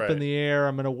 It's up in the air.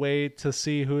 I'm gonna wait to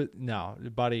see who. No,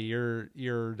 buddy,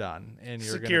 you're done, and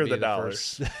you're secure gonna be the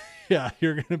dollars. First. Yeah,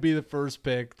 you're gonna be the first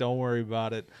pick. Don't worry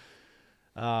about it.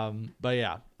 But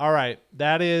yeah, all right.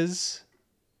 That is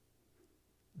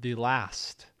the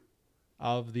last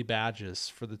of the badges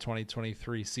for the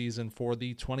 2023 season. For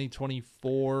the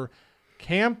 2024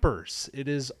 campers, it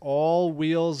is all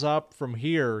wheels up from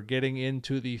here, getting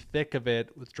into the thick of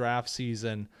it with draft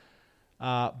season.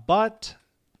 But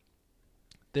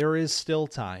there is still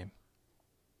time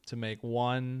to make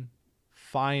one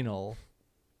final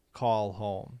call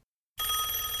home.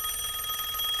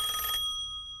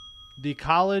 The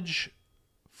College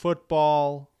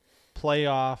Football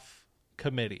Playoff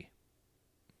Committee.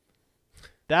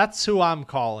 That's who I'm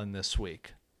calling this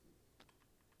week.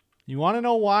 You want to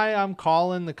know why I'm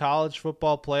calling the College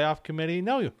Football Playoff Committee?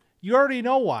 No, you already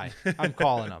know why I'm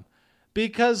calling them.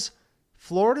 Because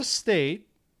Florida State,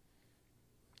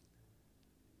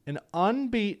 an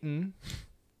unbeaten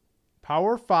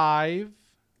Power 5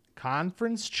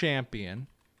 conference champion,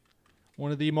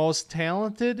 one of the most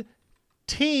talented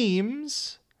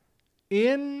teams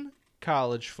in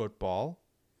college football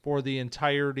for the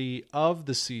entirety of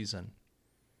the season,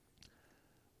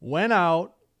 went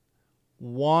out,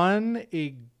 won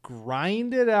a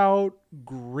grinded out,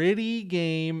 gritty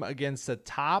game against a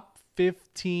top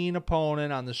 15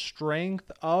 opponent on the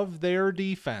strength of their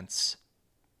defense,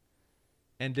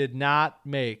 and did not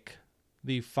make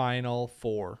the Final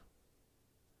Four.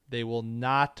 They will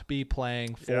not be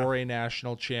playing for a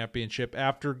national championship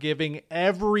after giving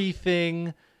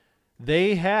everything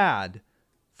they had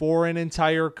for an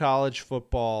entire college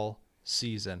football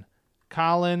season.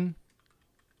 Colin,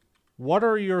 what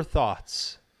are your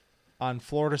thoughts on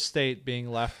Florida State being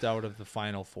left out of the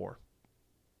Final Four?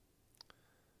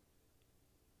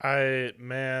 It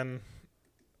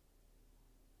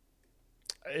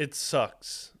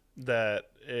sucks that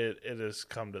it has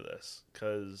come to this,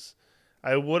 because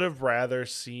I would have rather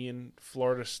seen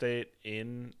Florida State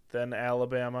in than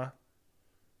Alabama.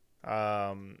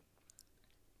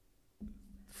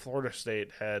 Florida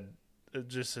State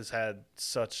has had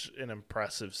such an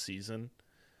impressive season,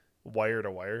 wire to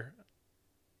wire.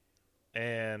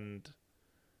 And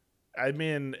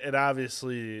it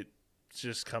obviously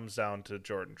just comes down to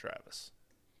Jordan Travis.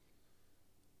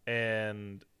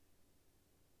 And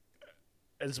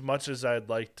as much as I'd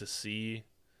like to see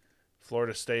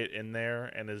Florida State in there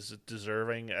and as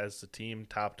deserving as the team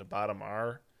top to bottom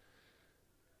are,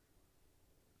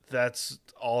 that's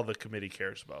all the committee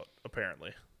cares about,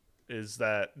 apparently, is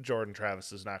that Jordan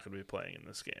Travis is not going to be playing in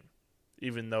this game,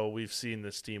 even though we've seen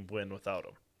this team win without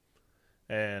him.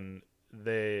 And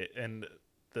the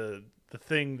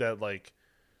thing that like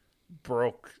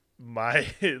broke my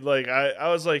like I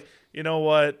was like, you know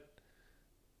what?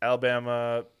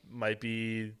 Alabama might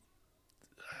be,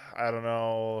 I don't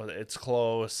know, it's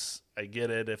close. I get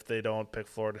it if they don't pick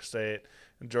Florida State.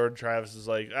 And Jordan Travis is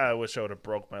like, I wish I would have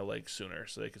broke my leg sooner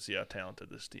so they could see how talented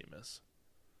this team is.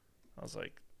 I was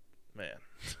like, man,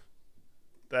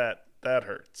 that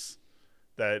hurts.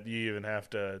 That you even have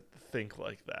to think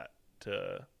like that.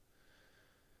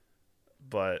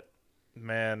 But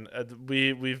man,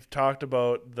 we've talked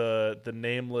about the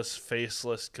nameless,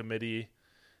 faceless committee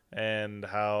and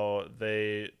how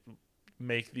they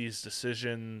make these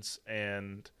decisions,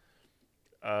 and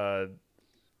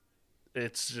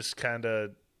it's just kind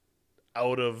of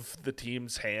out of the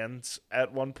team's hands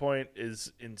at one point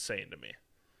is insane to me.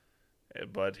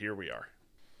 But here we are.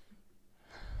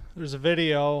 There's a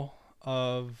video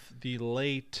of the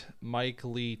late Mike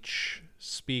Leach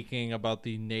speaking about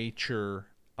the nature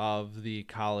of the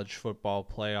college football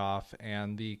playoff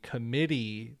and the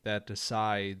committee that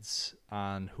decides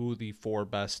on who the 4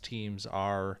 best teams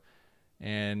are.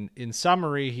 And in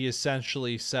summary, he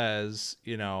essentially says,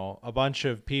 a bunch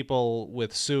of people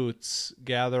with suits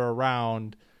gather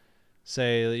around,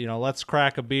 say, let's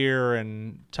crack a beer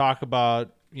and talk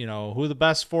about, who the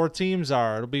best 4 teams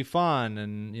are. It'll be fun.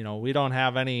 And, we don't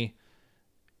have any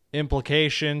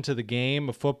implication to the game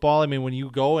of football. I mean, when you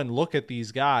go and look at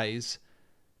these guys,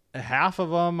 half of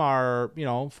them are,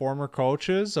 former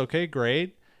coaches. Okay,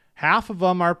 great. Half of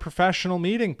them are professional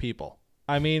meeting people.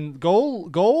 I mean, go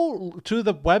to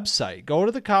the website, go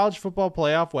to the College Football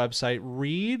Playoff website,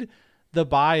 read the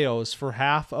bios for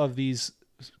half of these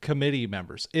committee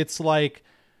members. It's like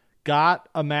got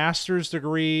a master's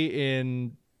degree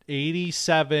in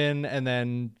 87 and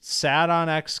then sat on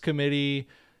X committee,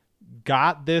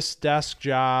 got this desk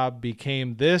job,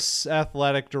 became this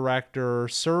athletic director,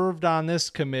 served on this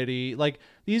committee. Like,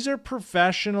 these are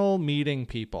professional meeting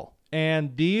people.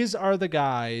 And these are the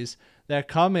guys that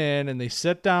come in and they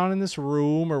sit down in this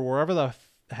room or wherever the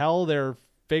hell they're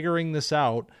figuring this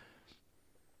out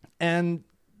and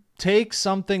take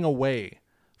something away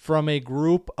from a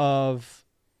group of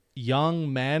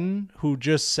young men who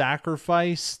just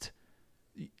sacrificed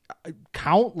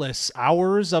countless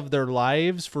hours of their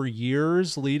lives for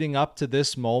years leading up to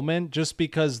this moment just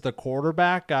because the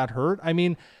quarterback got hurt. I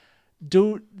mean,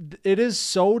 dude, it is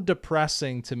so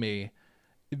depressing to me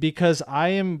because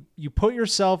you put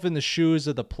yourself in the shoes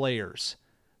of the players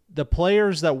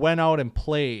that went out and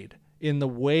played in the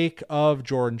wake of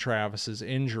Jordan Travis's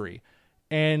injury.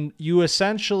 And you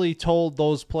essentially told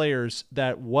those players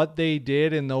that what they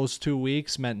did in those 2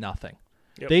 weeks meant nothing.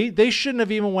 Yep. They shouldn't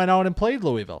have even went out and played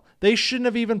Louisville. They shouldn't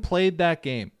have even played that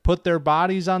game. Put their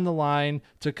bodies on the line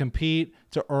to compete,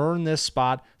 to earn this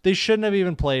spot. They shouldn't have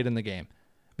even played in the game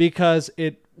because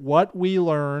what we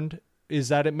learned is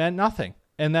that it meant nothing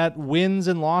and that wins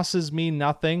and losses mean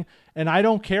nothing. And I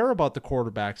don't care about the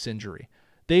quarterback's injury.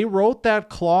 They wrote that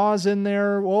clause in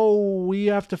there. Oh, we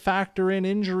have to factor in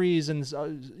injuries and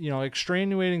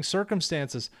extenuating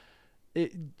circumstances.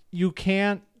 You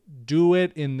can't do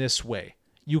it in this way.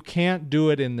 You can't do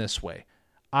it in this way.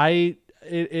 It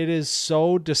is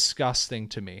so disgusting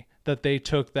to me that they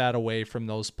took that away from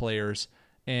those players.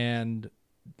 And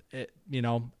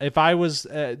if I was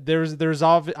there's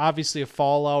obviously a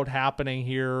fallout happening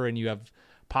here, and you have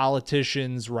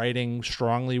politicians writing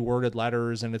strongly worded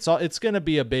letters, and it's going to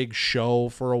be a big show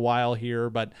for a while here,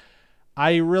 but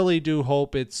I really do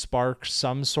hope it sparks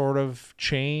some sort of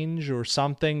change or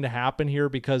something to happen here,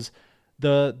 because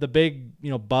the big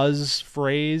buzz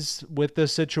phrase with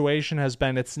this situation has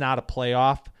been it's not a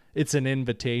playoff, it's an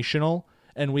invitational.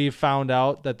 And we've found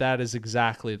out that is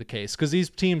exactly the case, because these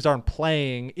teams aren't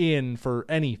playing in for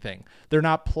anything. They're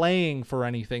not playing for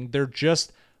anything. They're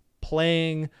just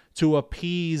playing to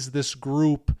appease this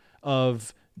group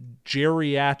of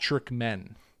geriatric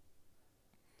men.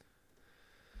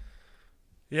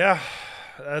 Yeah,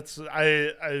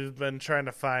 I've been trying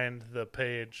to find the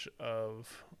page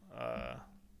of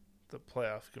the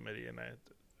playoff committee, and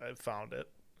I found it,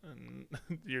 and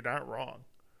you're not wrong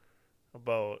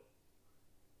about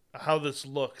how this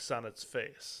looks on its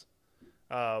face.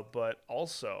 But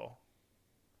also,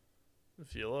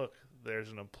 if you look, there's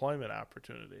an employment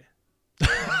opportunity.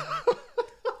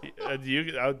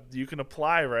 You can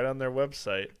apply right on their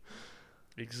website.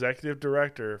 executive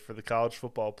director for the college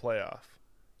football playoff.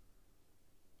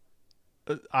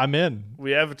 I'm in.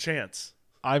 We have a chance.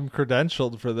 I'm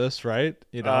credentialed for this, right?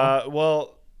 You know.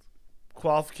 Well,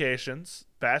 qualifications,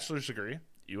 bachelor's degree.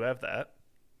 You have that.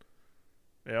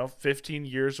 15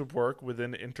 years of work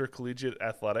within intercollegiate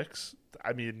athletics.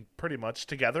 I mean, pretty much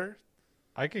together.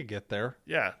 I could get there.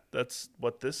 Yeah, that's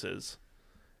what this is.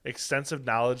 Extensive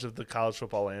knowledge of the college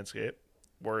football landscape.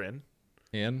 We're in.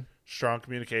 In. Strong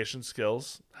communication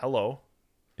skills. Hello.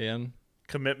 In.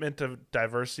 Commitment to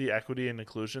diversity, equity, and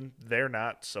inclusion. They're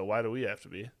not, so why do we have to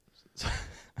be?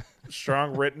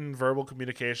 Strong written, verbal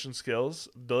communication skills.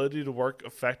 Ability to work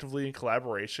effectively in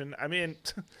collaboration. I mean,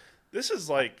 this is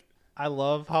like... I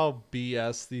love how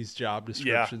BS these job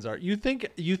descriptions are. You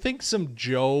think some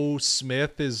Joe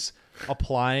Smith is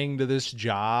applying to this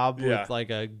job with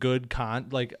like a good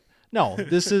no,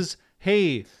 this is,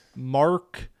 hey,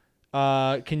 Mark,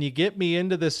 can you get me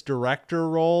into this director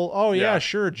role? Oh yeah,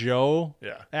 sure, Joe.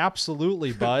 Yeah.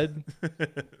 Absolutely, bud.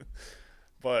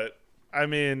 But I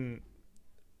mean,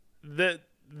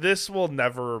 this will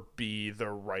never be the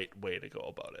right way to go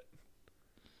about it.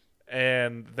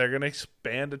 And they're going to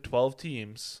expand to 12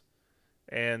 teams,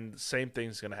 and the same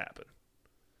thing's going to happen.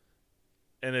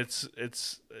 And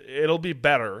it'll be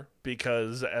better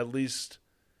because at least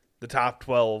the top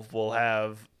 12 will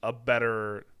have a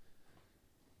better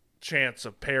chance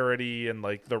of parity, and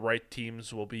like the right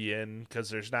teams will be in, because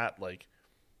there's not like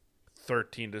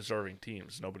 13 deserving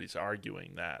teams. Nobody's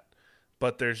arguing that.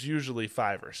 But there's usually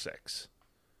 5 or 6.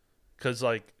 Because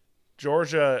like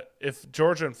if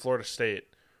Georgia and Florida State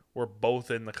were both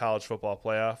in the college football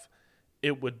playoff,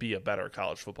 it would be a better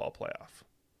college football playoff.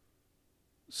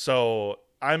 So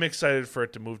I'm excited for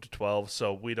it to move to 12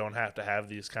 so we don't have to have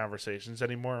these conversations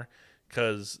anymore,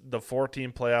 because the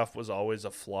 4-team playoff was always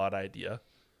a flawed idea.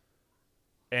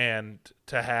 And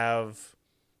to have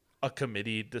a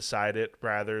committee decide it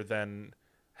rather than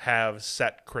have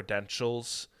set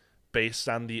credentials based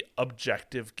on the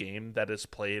objective game that is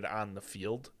played on the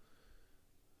field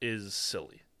is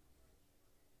silly.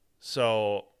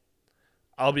 So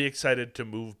I'll be excited to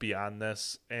move beyond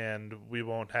this, and we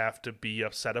won't have to be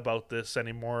upset about this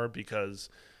anymore, because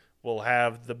we'll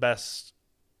have the best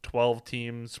 12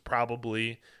 teams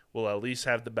probably. We'll at least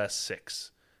have the best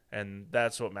 6, and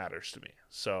that's what matters to me.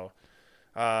 So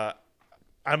I'm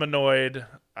annoyed.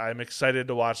 I'm excited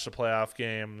to watch the playoff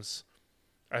games.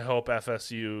 I hope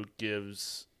FSU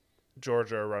gives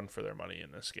Georgia a run for their money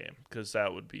in this game, because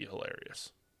that would be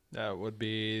hilarious. That would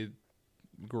be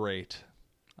great.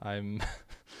 I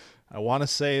want to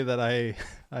say that I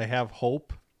have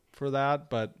hope for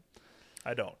that, but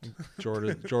I don't.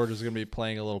 Georgia's going to be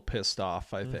playing a little pissed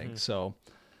off, I think. So,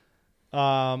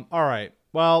 all right.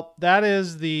 Well, that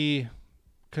is the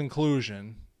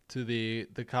conclusion to the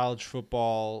college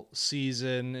football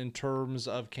season in terms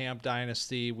of Camp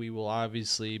Dynasty. We will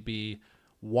obviously be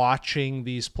watching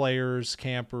these players,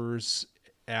 campers,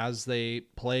 as they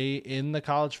play in the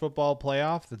college football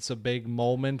playoff. That's a big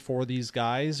moment for these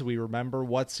guys. We remember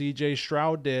what CJ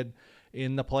Stroud did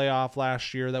in the playoff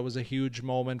last year. That was a huge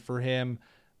moment for him.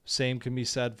 Same can be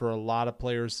said for a lot of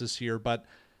players this year. But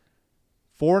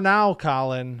for now,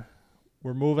 Colin,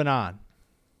 we're moving on.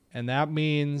 And that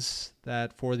means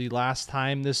that for the last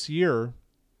time this year,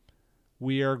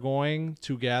 we are going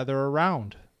to gather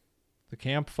around the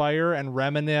campfire and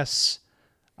reminisce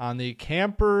on the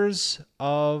campers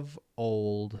of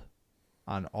old,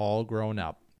 on All Grown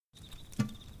Up.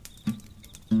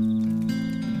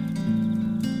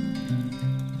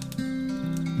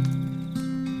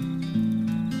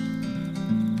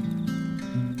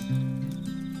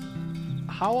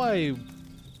 How I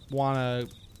want to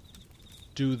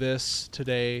do this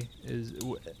today is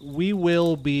we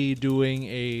will be doing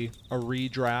a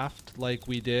redraft like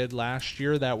we did last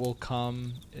year. That will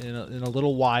come in a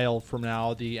little while from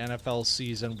now. The NFL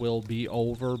season will be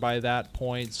over by that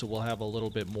point, so we'll have a little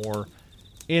bit more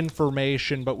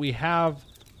information, but we have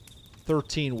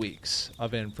 13 weeks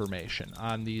of information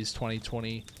on these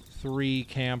 2023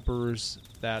 campers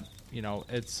that,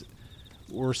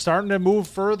 we're starting to move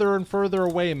further and further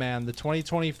away, man. The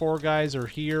 2024 guys are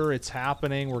here. It's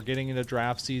happening. We're getting into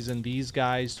draft season. These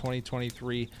guys,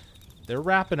 2023, they're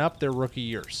wrapping up their rookie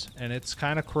years. And it's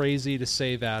kind of crazy to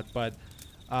say that. But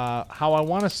how I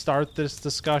want to start this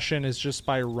discussion is just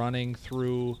by running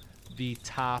through the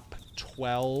top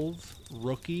 12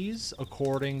 rookies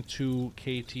according to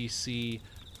KTC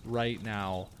right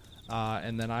now.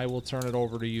 And then I will turn it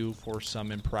over to you for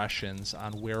some impressions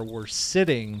on where we're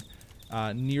sitting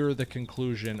near the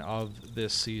conclusion of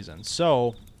this season.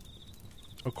 So,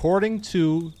 according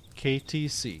to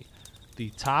KTC, the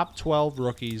top 12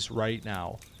 rookies right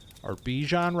now are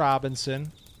Bijan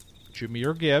Robinson,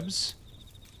 Jahmyr Gibbs,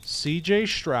 C.J.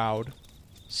 Stroud,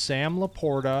 Sam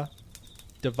Laporta,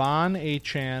 Devon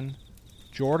Achane,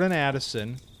 Jordan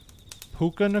Addison,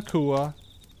 Puka Nacua,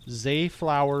 Zay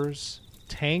Flowers,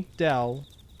 Tank Dell,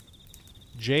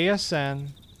 JSN,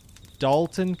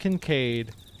 Dalton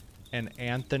Kincaid, and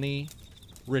Anthony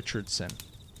Richardson.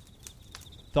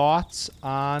 Thoughts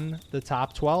on the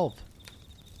top 12?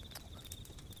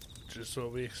 Just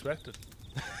what we expected.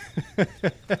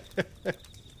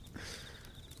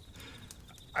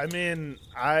 I mean,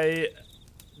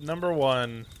 number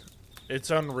one, it's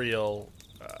unreal,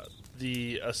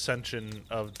 the ascension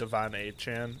of Devon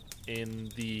Achane in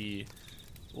the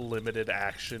limited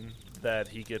action that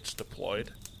he gets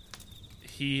deployed.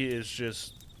 He is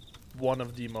just one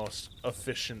of the most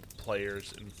efficient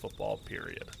players in football,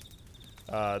 period.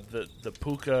 The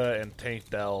Puka and Tank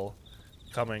Dell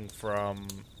coming from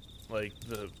like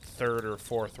the third or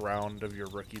fourth round of your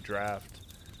rookie draft,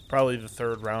 probably the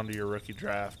third round of your rookie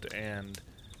draft, and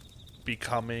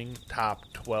becoming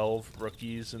top 12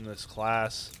 rookies in this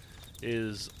class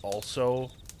is also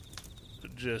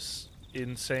just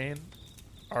insane.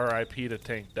 RIP to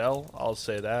Tank Dell, I'll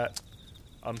say that.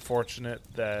 Unfortunate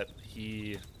that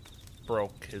he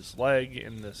broke his leg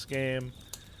in this game,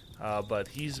 but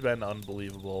he's been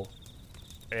unbelievable.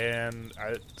 And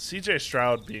C.J.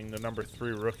 Stroud being the number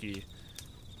 3 rookie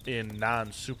in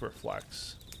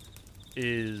non-Superflex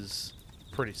is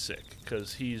pretty sick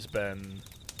because he's been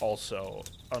also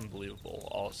unbelievable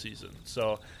all season.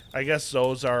 So I guess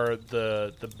those are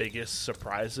the biggest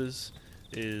surprises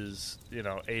is,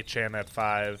 Achane at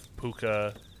 5,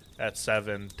 Puka at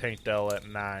 7, Tank Dell at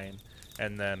 9,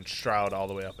 and then Stroud all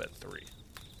the way up at 3.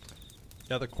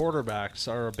 Yeah, the quarterbacks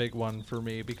are a big one for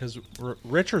me because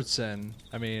Richardson,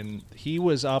 I mean, he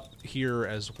was up here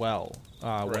as well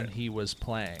when he was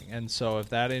playing. And so if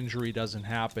that injury doesn't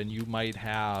happen, you might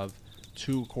have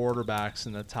 2 quarterbacks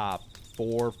in the top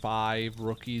 4 or 5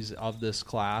 rookies of this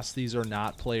class. These are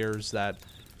not players that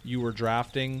you were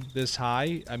drafting this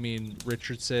high. I mean,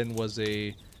 Richardson was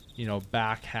a,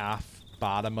 back half,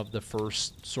 bottom of the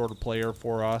first sort of player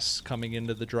for us coming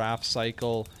into the draft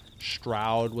cycle.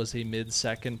 Stroud was a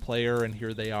mid-second player, and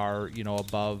here they are,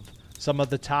 above some of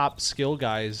the top skill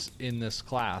guys in this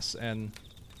class. And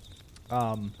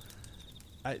I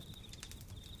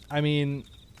mean,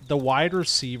 the wide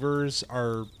receivers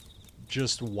are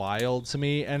just wild to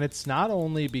me, and it's not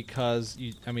only because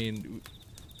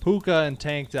Puka and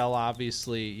Tank Dell,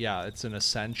 obviously, yeah, it's an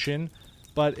ascension,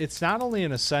 but it's not only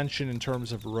an ascension in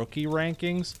terms of rookie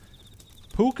rankings.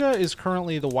 Puka is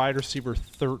currently the wide receiver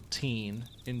 13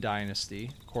 in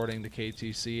Dynasty, according to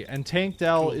KTC, and Tank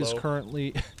Dell is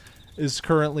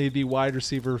currently the wide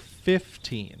receiver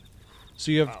 15.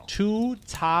 So you have 2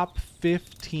 top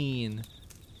 15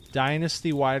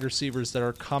 Dynasty wide receivers that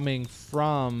are coming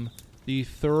from the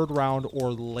 3rd round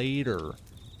or later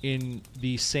in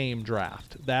the same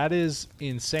draft. That is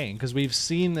insane because we've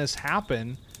seen this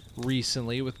happen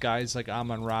recently with guys like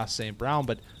Amon-Ra St. Brown,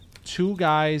 but 2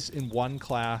 guys in one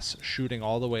class shooting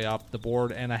all the way up the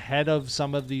board and ahead of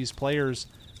some of these players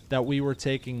that we were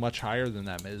taking much higher than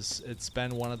them. It's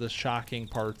been one of the shocking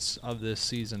parts of this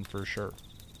season for sure.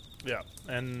 Yeah,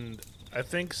 and I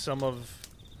think some of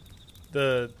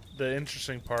the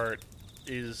interesting part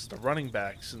is the running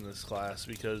backs in this class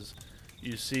because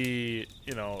you see,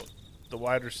 the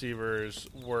wide receivers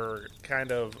were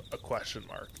kind of a question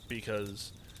mark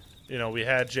because we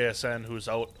had JSN who's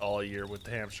out all year with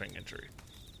the hamstring injury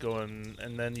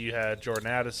and then you had Jordan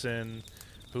Addison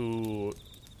who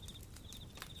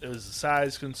it was a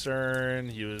size concern.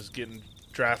 He was getting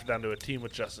drafted onto a team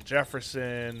with Justin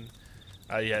Jefferson.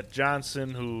 You had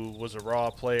Johnson who was a raw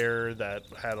player that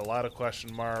had a lot of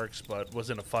question marks but was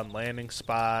in a fun landing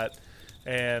spot.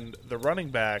 And the running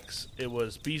backs, it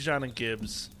was Bijan and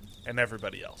Gibbs and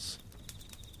everybody else.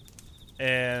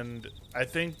 And I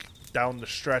think down the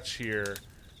stretch here,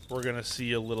 we're going to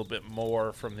see a little bit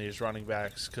more from these running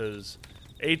backs because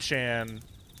Achane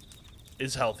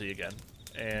is healthy again.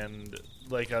 And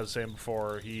like I was saying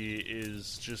before, he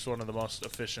is just one of the most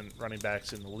efficient running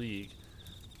backs in the league.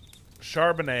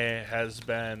 Charbonnet has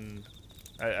been,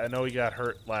 I know he got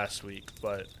hurt last week,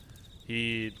 but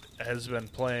he has been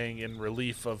playing in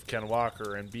relief of Ken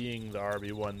Walker and being the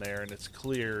RB1 there, and it's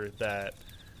clear that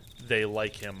they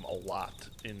like him a lot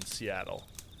in Seattle.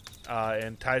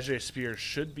 And Tyjae Spears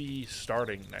should be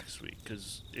starting next week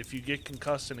because if you get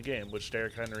concussed in a game, which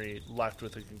Derrick Henry left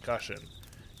with a concussion,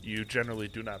 you generally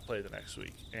do not play the next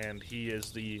week. And he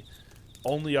is the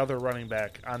only other running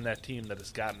back on that team that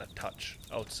has gotten a touch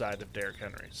outside of Derrick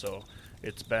Henry. So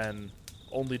it's been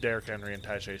only Derrick Henry and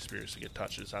Tyjae Spears to get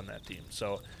touches on that team.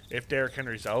 So if Derrick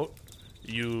Henry's out,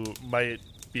 you might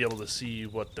be able to see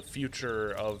what the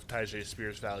future of Tyjae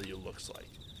Spears' value looks like.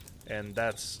 And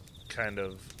that's kind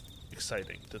of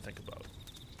exciting to think about.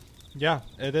 Yeah,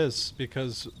 it is,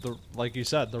 because like you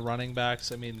said, the running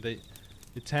backs, I mean,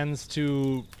 it tends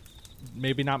to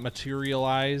maybe not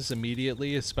materialize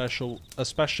immediately,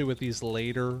 especially with these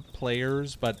later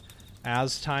players, but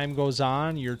as time goes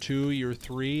on, year 2, year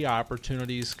 3,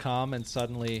 opportunities come and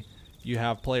suddenly you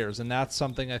have players. And that's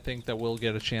something I think that we'll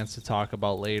get a chance to talk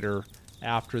about later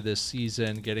after this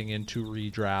season, getting into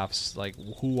redrafts, like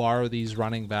who are these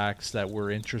running backs that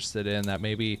we're interested in that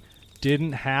maybe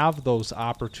didn't have those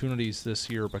opportunities this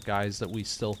year, but guys that we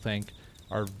still think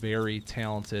are very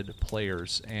talented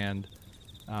players. And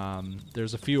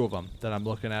there's a few of them that I'm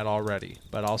looking at already,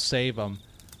 but I'll save them.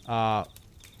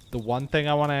 The one thing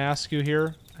I want to ask you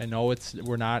here, I know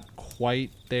we're not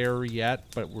quite there yet,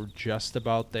 but we're just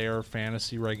about there.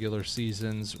 Fantasy regular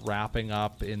season's wrapping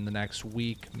up in the next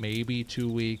week, maybe 2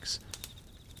 weeks.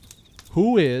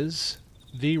 Who is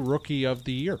the rookie of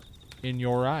the year in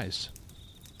your eyes?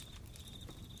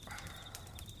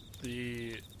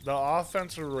 The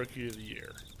offensive rookie of the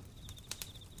year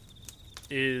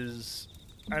is,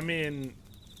 I mean,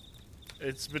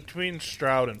 it's between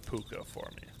Stroud and Puka for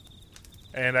me.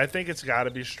 And I think it's got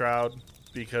to be Stroud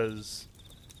because,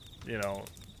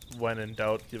 when in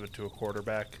doubt, give it to a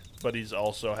quarterback. But he's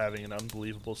also having an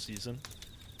unbelievable season.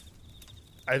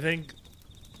 I think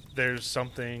there's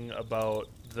something about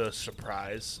the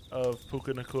surprise of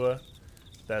Puka Nacua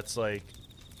that's like,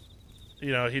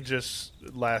 he just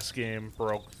last game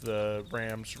broke the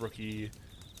Rams rookie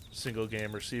single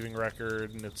game receiving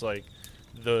record, and it's like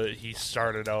he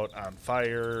started out on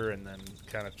fire and then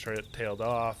kind of tailed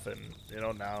off, and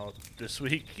now this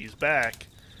week he's back.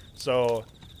 So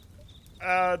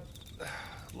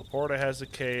Laporta has a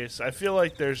case. I feel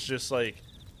like there's just like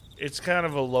it's kind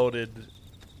of a loaded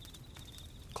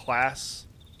class,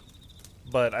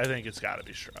 but I think it's got to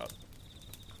be Stroud.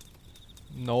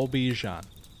 No Bijan.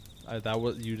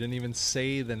 You didn't even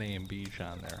say the name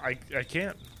Bijan there. I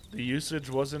can't. The usage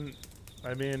wasn't.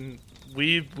 I mean,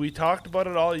 we talked about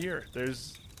it all year.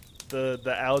 There's the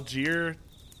Algier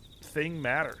thing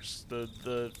matters. The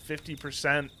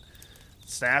 50%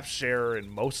 snap share in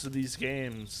most of these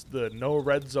games. The no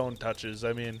red zone touches.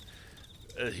 I mean,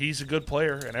 he's a good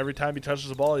player, and every time he touches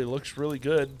the ball, he looks really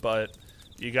good. But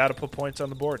you got to put points on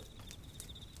the board.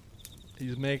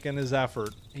 He's making his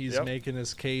effort. He's making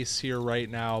his case here right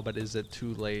now, but is it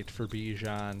too late for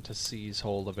Bijan to seize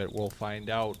hold of it? We'll find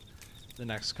out the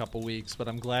next couple weeks, but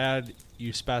I'm glad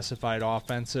you specified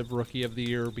offensive rookie of the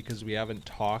year because we haven't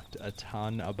talked a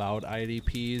ton about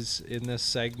IDPs in this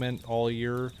segment all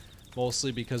year,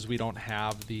 mostly because we don't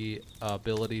have the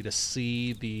ability to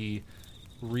see the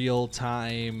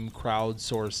real-time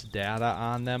crowdsourced data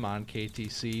on them on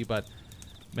KTC, but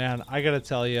man, I got to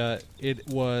tell you, it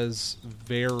was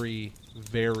very,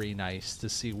 very nice to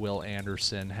see Will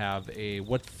Anderson have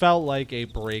what felt like a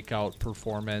breakout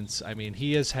performance. I mean,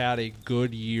 he has had a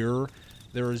good year.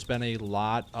 There has been a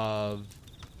lot of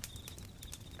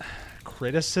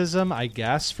criticism, I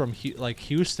guess, from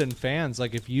Houston fans.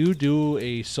 Like, if you do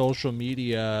a social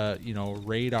media,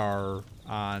 radar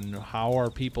on how are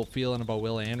people feeling about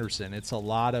Will Anderson, it's a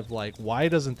lot of like, why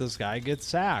doesn't this guy get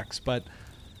sacks? But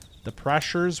the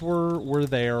pressures were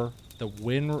there.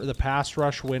 The pass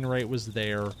rush win rate was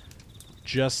there.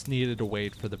 Just needed to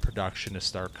wait for the production to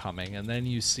start coming. And then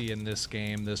you see in this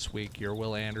game this week here,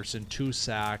 Will Anderson, 2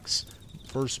 sacks,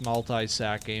 first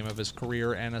multi-sack game of his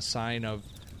career, and a sign of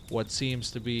what seems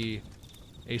to be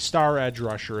a star edge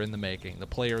rusher in the making, the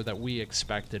player that we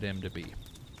expected him to be.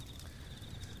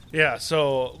 Yeah,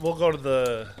 so we'll go to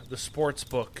the sports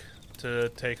book to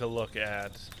take a look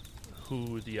at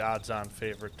who the odds-on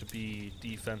favorite to be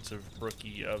defensive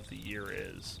rookie of the year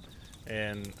is.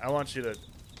 And I want you to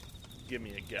give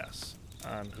me a guess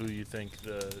on who you think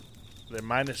they're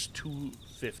minus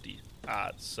 250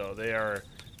 odds. So they are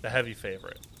the heavy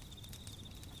favorite.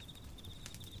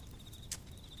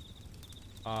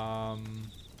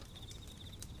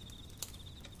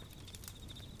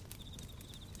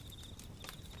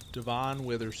 Devon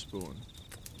Witherspoon.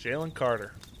 Jalen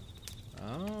Carter.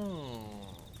 Oh.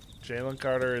 Jalen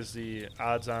Carter is the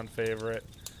odds-on favorite.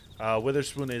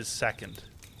 Witherspoon is second.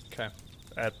 Okay.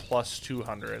 At plus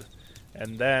 200.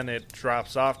 And then it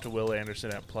drops off to Will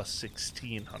Anderson at plus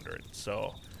 1,600.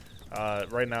 So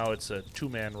right now it's a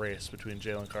two-man race between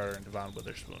Jalen Carter and Devon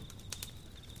Witherspoon,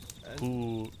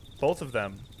 who both of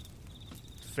them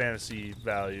fantasy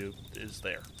value is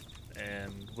there.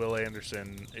 And Will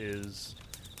Anderson is,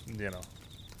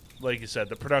 like you said,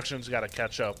 the production's got to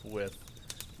catch up with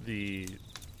the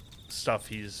stuff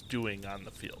he's doing on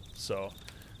the field. So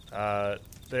the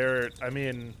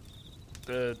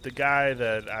guy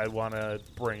that I want to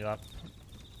bring up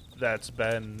that's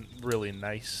been really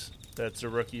nice, that's a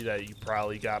rookie that you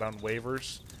probably got on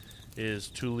waivers, is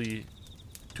Tuli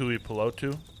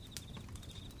Pelotu.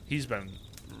 He's been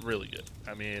really good.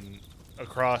 I mean,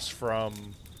 across from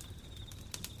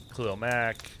Khalil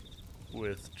Mack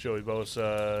with Joey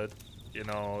Bosa,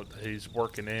 he's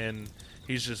working in.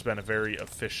 He's just been a very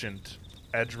efficient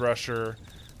edge rusher,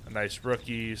 a nice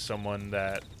rookie, someone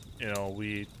that,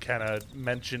 we kind of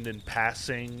mentioned in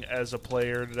passing as a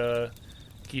player to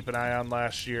keep an eye on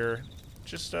last year.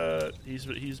 Just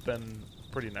he's been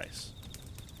pretty nice.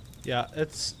 Yeah,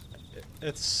 it's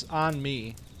on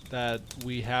me that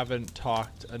we haven't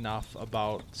talked enough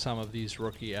about some of these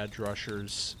rookie edge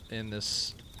rushers in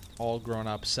this all grown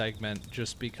up segment,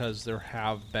 just because there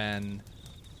have been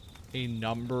a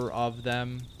number of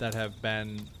them that have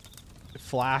been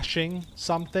flashing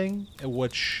something,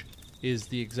 which is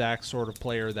the exact sort of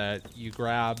player that you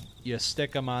grab, you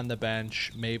stick them on the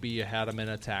bench, maybe you had them in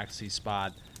a taxi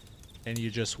spot, and you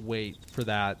just wait for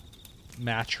that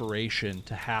maturation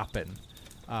to happen.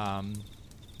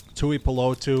 Tui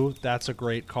Pelotu, that's a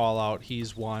great call out.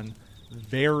 He's one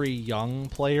very young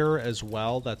player as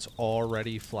well that's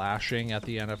already flashing at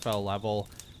the NFL level,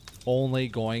 only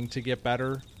going to get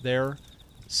better there.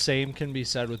 Same can be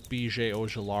said with BJ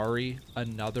Ojulari,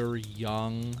 another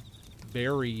young,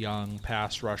 very young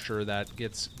pass rusher that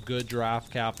gets good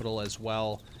draft capital as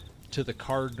well to the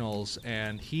Cardinals,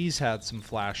 and he's had some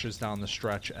flashes down the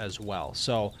stretch as well.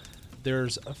 So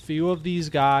there's a few of these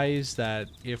guys that,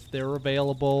 if they're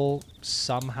available,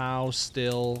 somehow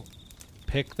still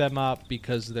pick them up,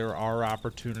 because there are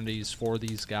opportunities for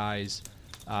these guys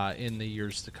in the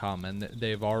years to come, and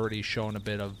they've already shown a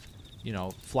bit of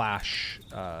flash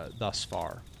thus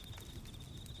far.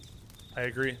 I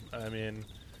agree. I mean,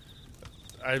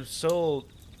 I'm still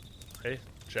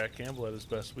Jack Campbell had his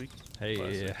best week. Hey,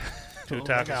 yeah. 2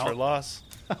 tackles for loss.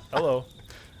 Hello.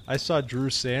 I saw Drew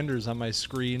Sanders on my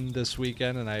screen this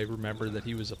weekend, and I remembered that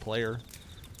he was a player.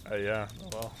 Yeah.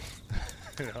 Well,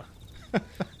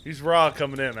 he's raw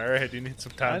coming in. All right, you need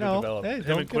some time to develop. Hey,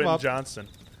 him and Quentin Johnston.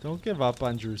 Don't give up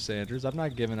on Drew Sanders. I'm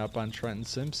not giving up on Trenton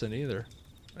Simpson either.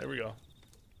 There we go.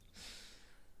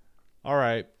 All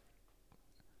right.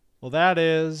 Well, that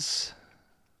is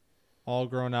all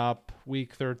grown up.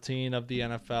 Week 13 of the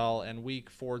NFL and week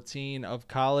 14 of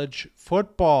college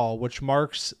football, which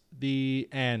marks the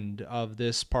end of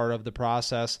this part of the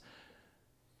process.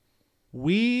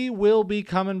 We will be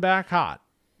coming back hot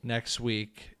next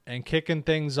week and kicking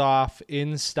things off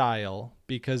in style,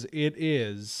 because it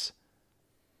is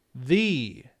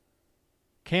the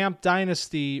Camp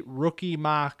Dynasty Rookie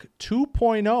Mock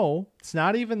 2.0. It's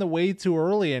not even the way too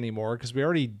early anymore, because we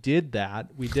already did that.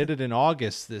 We did it in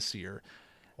August this year.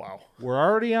 Wow. We're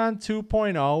already on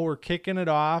 2.0. We're kicking it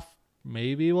off.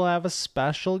 Maybe we'll have a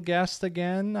special guest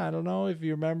again. I don't know if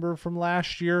you remember from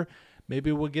last year.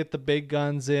 Maybe we'll get the big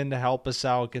guns in to help us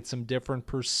out, get some different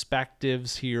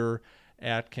perspectives here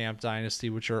at Camp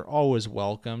Dynasty, which are always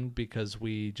welcomed, because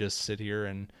we just sit here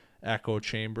and echo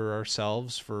chamber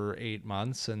ourselves for 8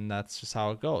 months, and that's just how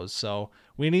it goes. So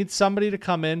we need somebody to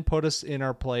come in, put us in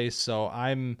our place. So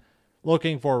I'm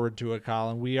looking forward to it,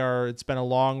 Colin. It's been a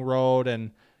long road,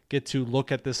 and get to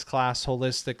look at this class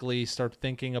holistically, start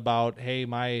thinking about, hey,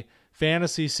 my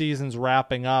fantasy season's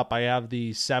wrapping up. I have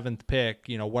the 7th pick.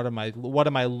 What am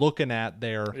I looking at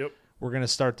there? Yep. We're going to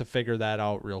start to figure that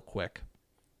out real quick.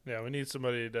 Yeah, we need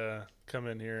somebody to come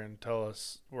in here and tell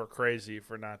us we're crazy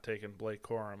for not taking Blake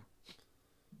Corum.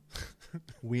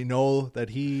 We know that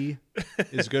he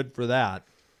is good for that.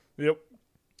 Yep.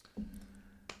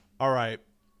 All right.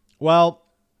 Well,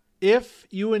 if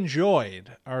you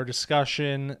enjoyed our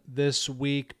discussion this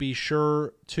week, be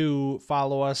sure to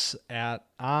follow us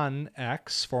on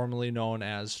X, formerly known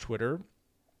as Twitter,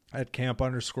 at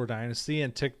camp_dynasty,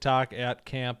 and TikTok at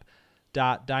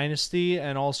camp.dynasty,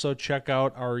 and also check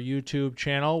out our YouTube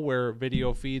channel, where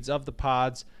video feeds of the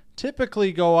pods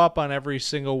typically go up on every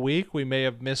single week. We may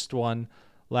have missed one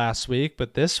last week,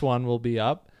 but this one will be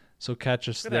up. So catch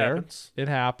us there. Happens. It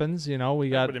happens.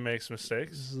 Everybody makes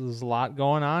mistakes. There's a lot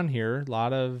going on here. A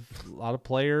lot of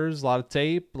players, a lot of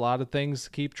tape, a lot of things to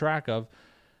keep track of.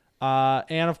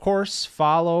 And of course,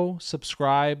 follow,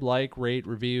 subscribe, like, rate,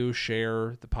 review,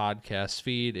 share the podcast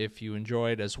feed if you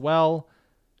enjoyed as well,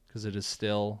 because it is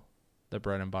still the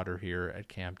bread and butter here at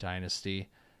Camp Dynasty.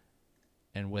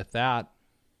 And with that,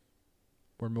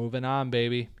 we're moving on,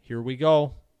 baby. Here we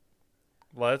go.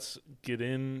 Let's get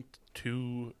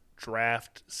into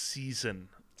draft season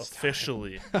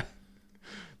officially.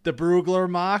 The Brugler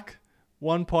mock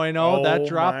 1.0, Oh that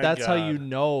drop, my that's how God. you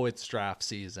know it's draft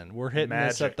season. We're hitting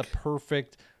this at the Magic.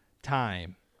 perfect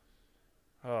time.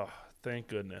 Oh, thank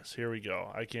goodness. Here we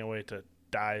go. I can't wait to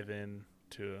dive in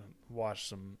to watch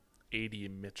some 80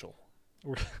 Mitchell.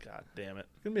 God damn it.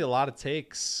 Going to be a lot of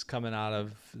takes coming out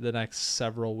of the next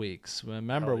several weeks.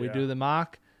 Remember, Hell we yeah. do the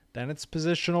mock, then it's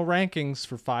positional rankings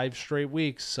for 5 straight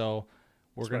weeks. So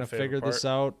we're That's my going to favorite figure this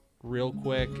part. out real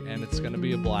quick, and it's going to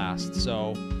be a blast.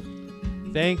 So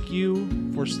thank you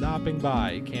for stopping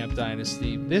by Camp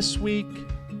Dynasty this week,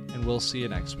 and we'll see you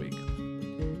next week.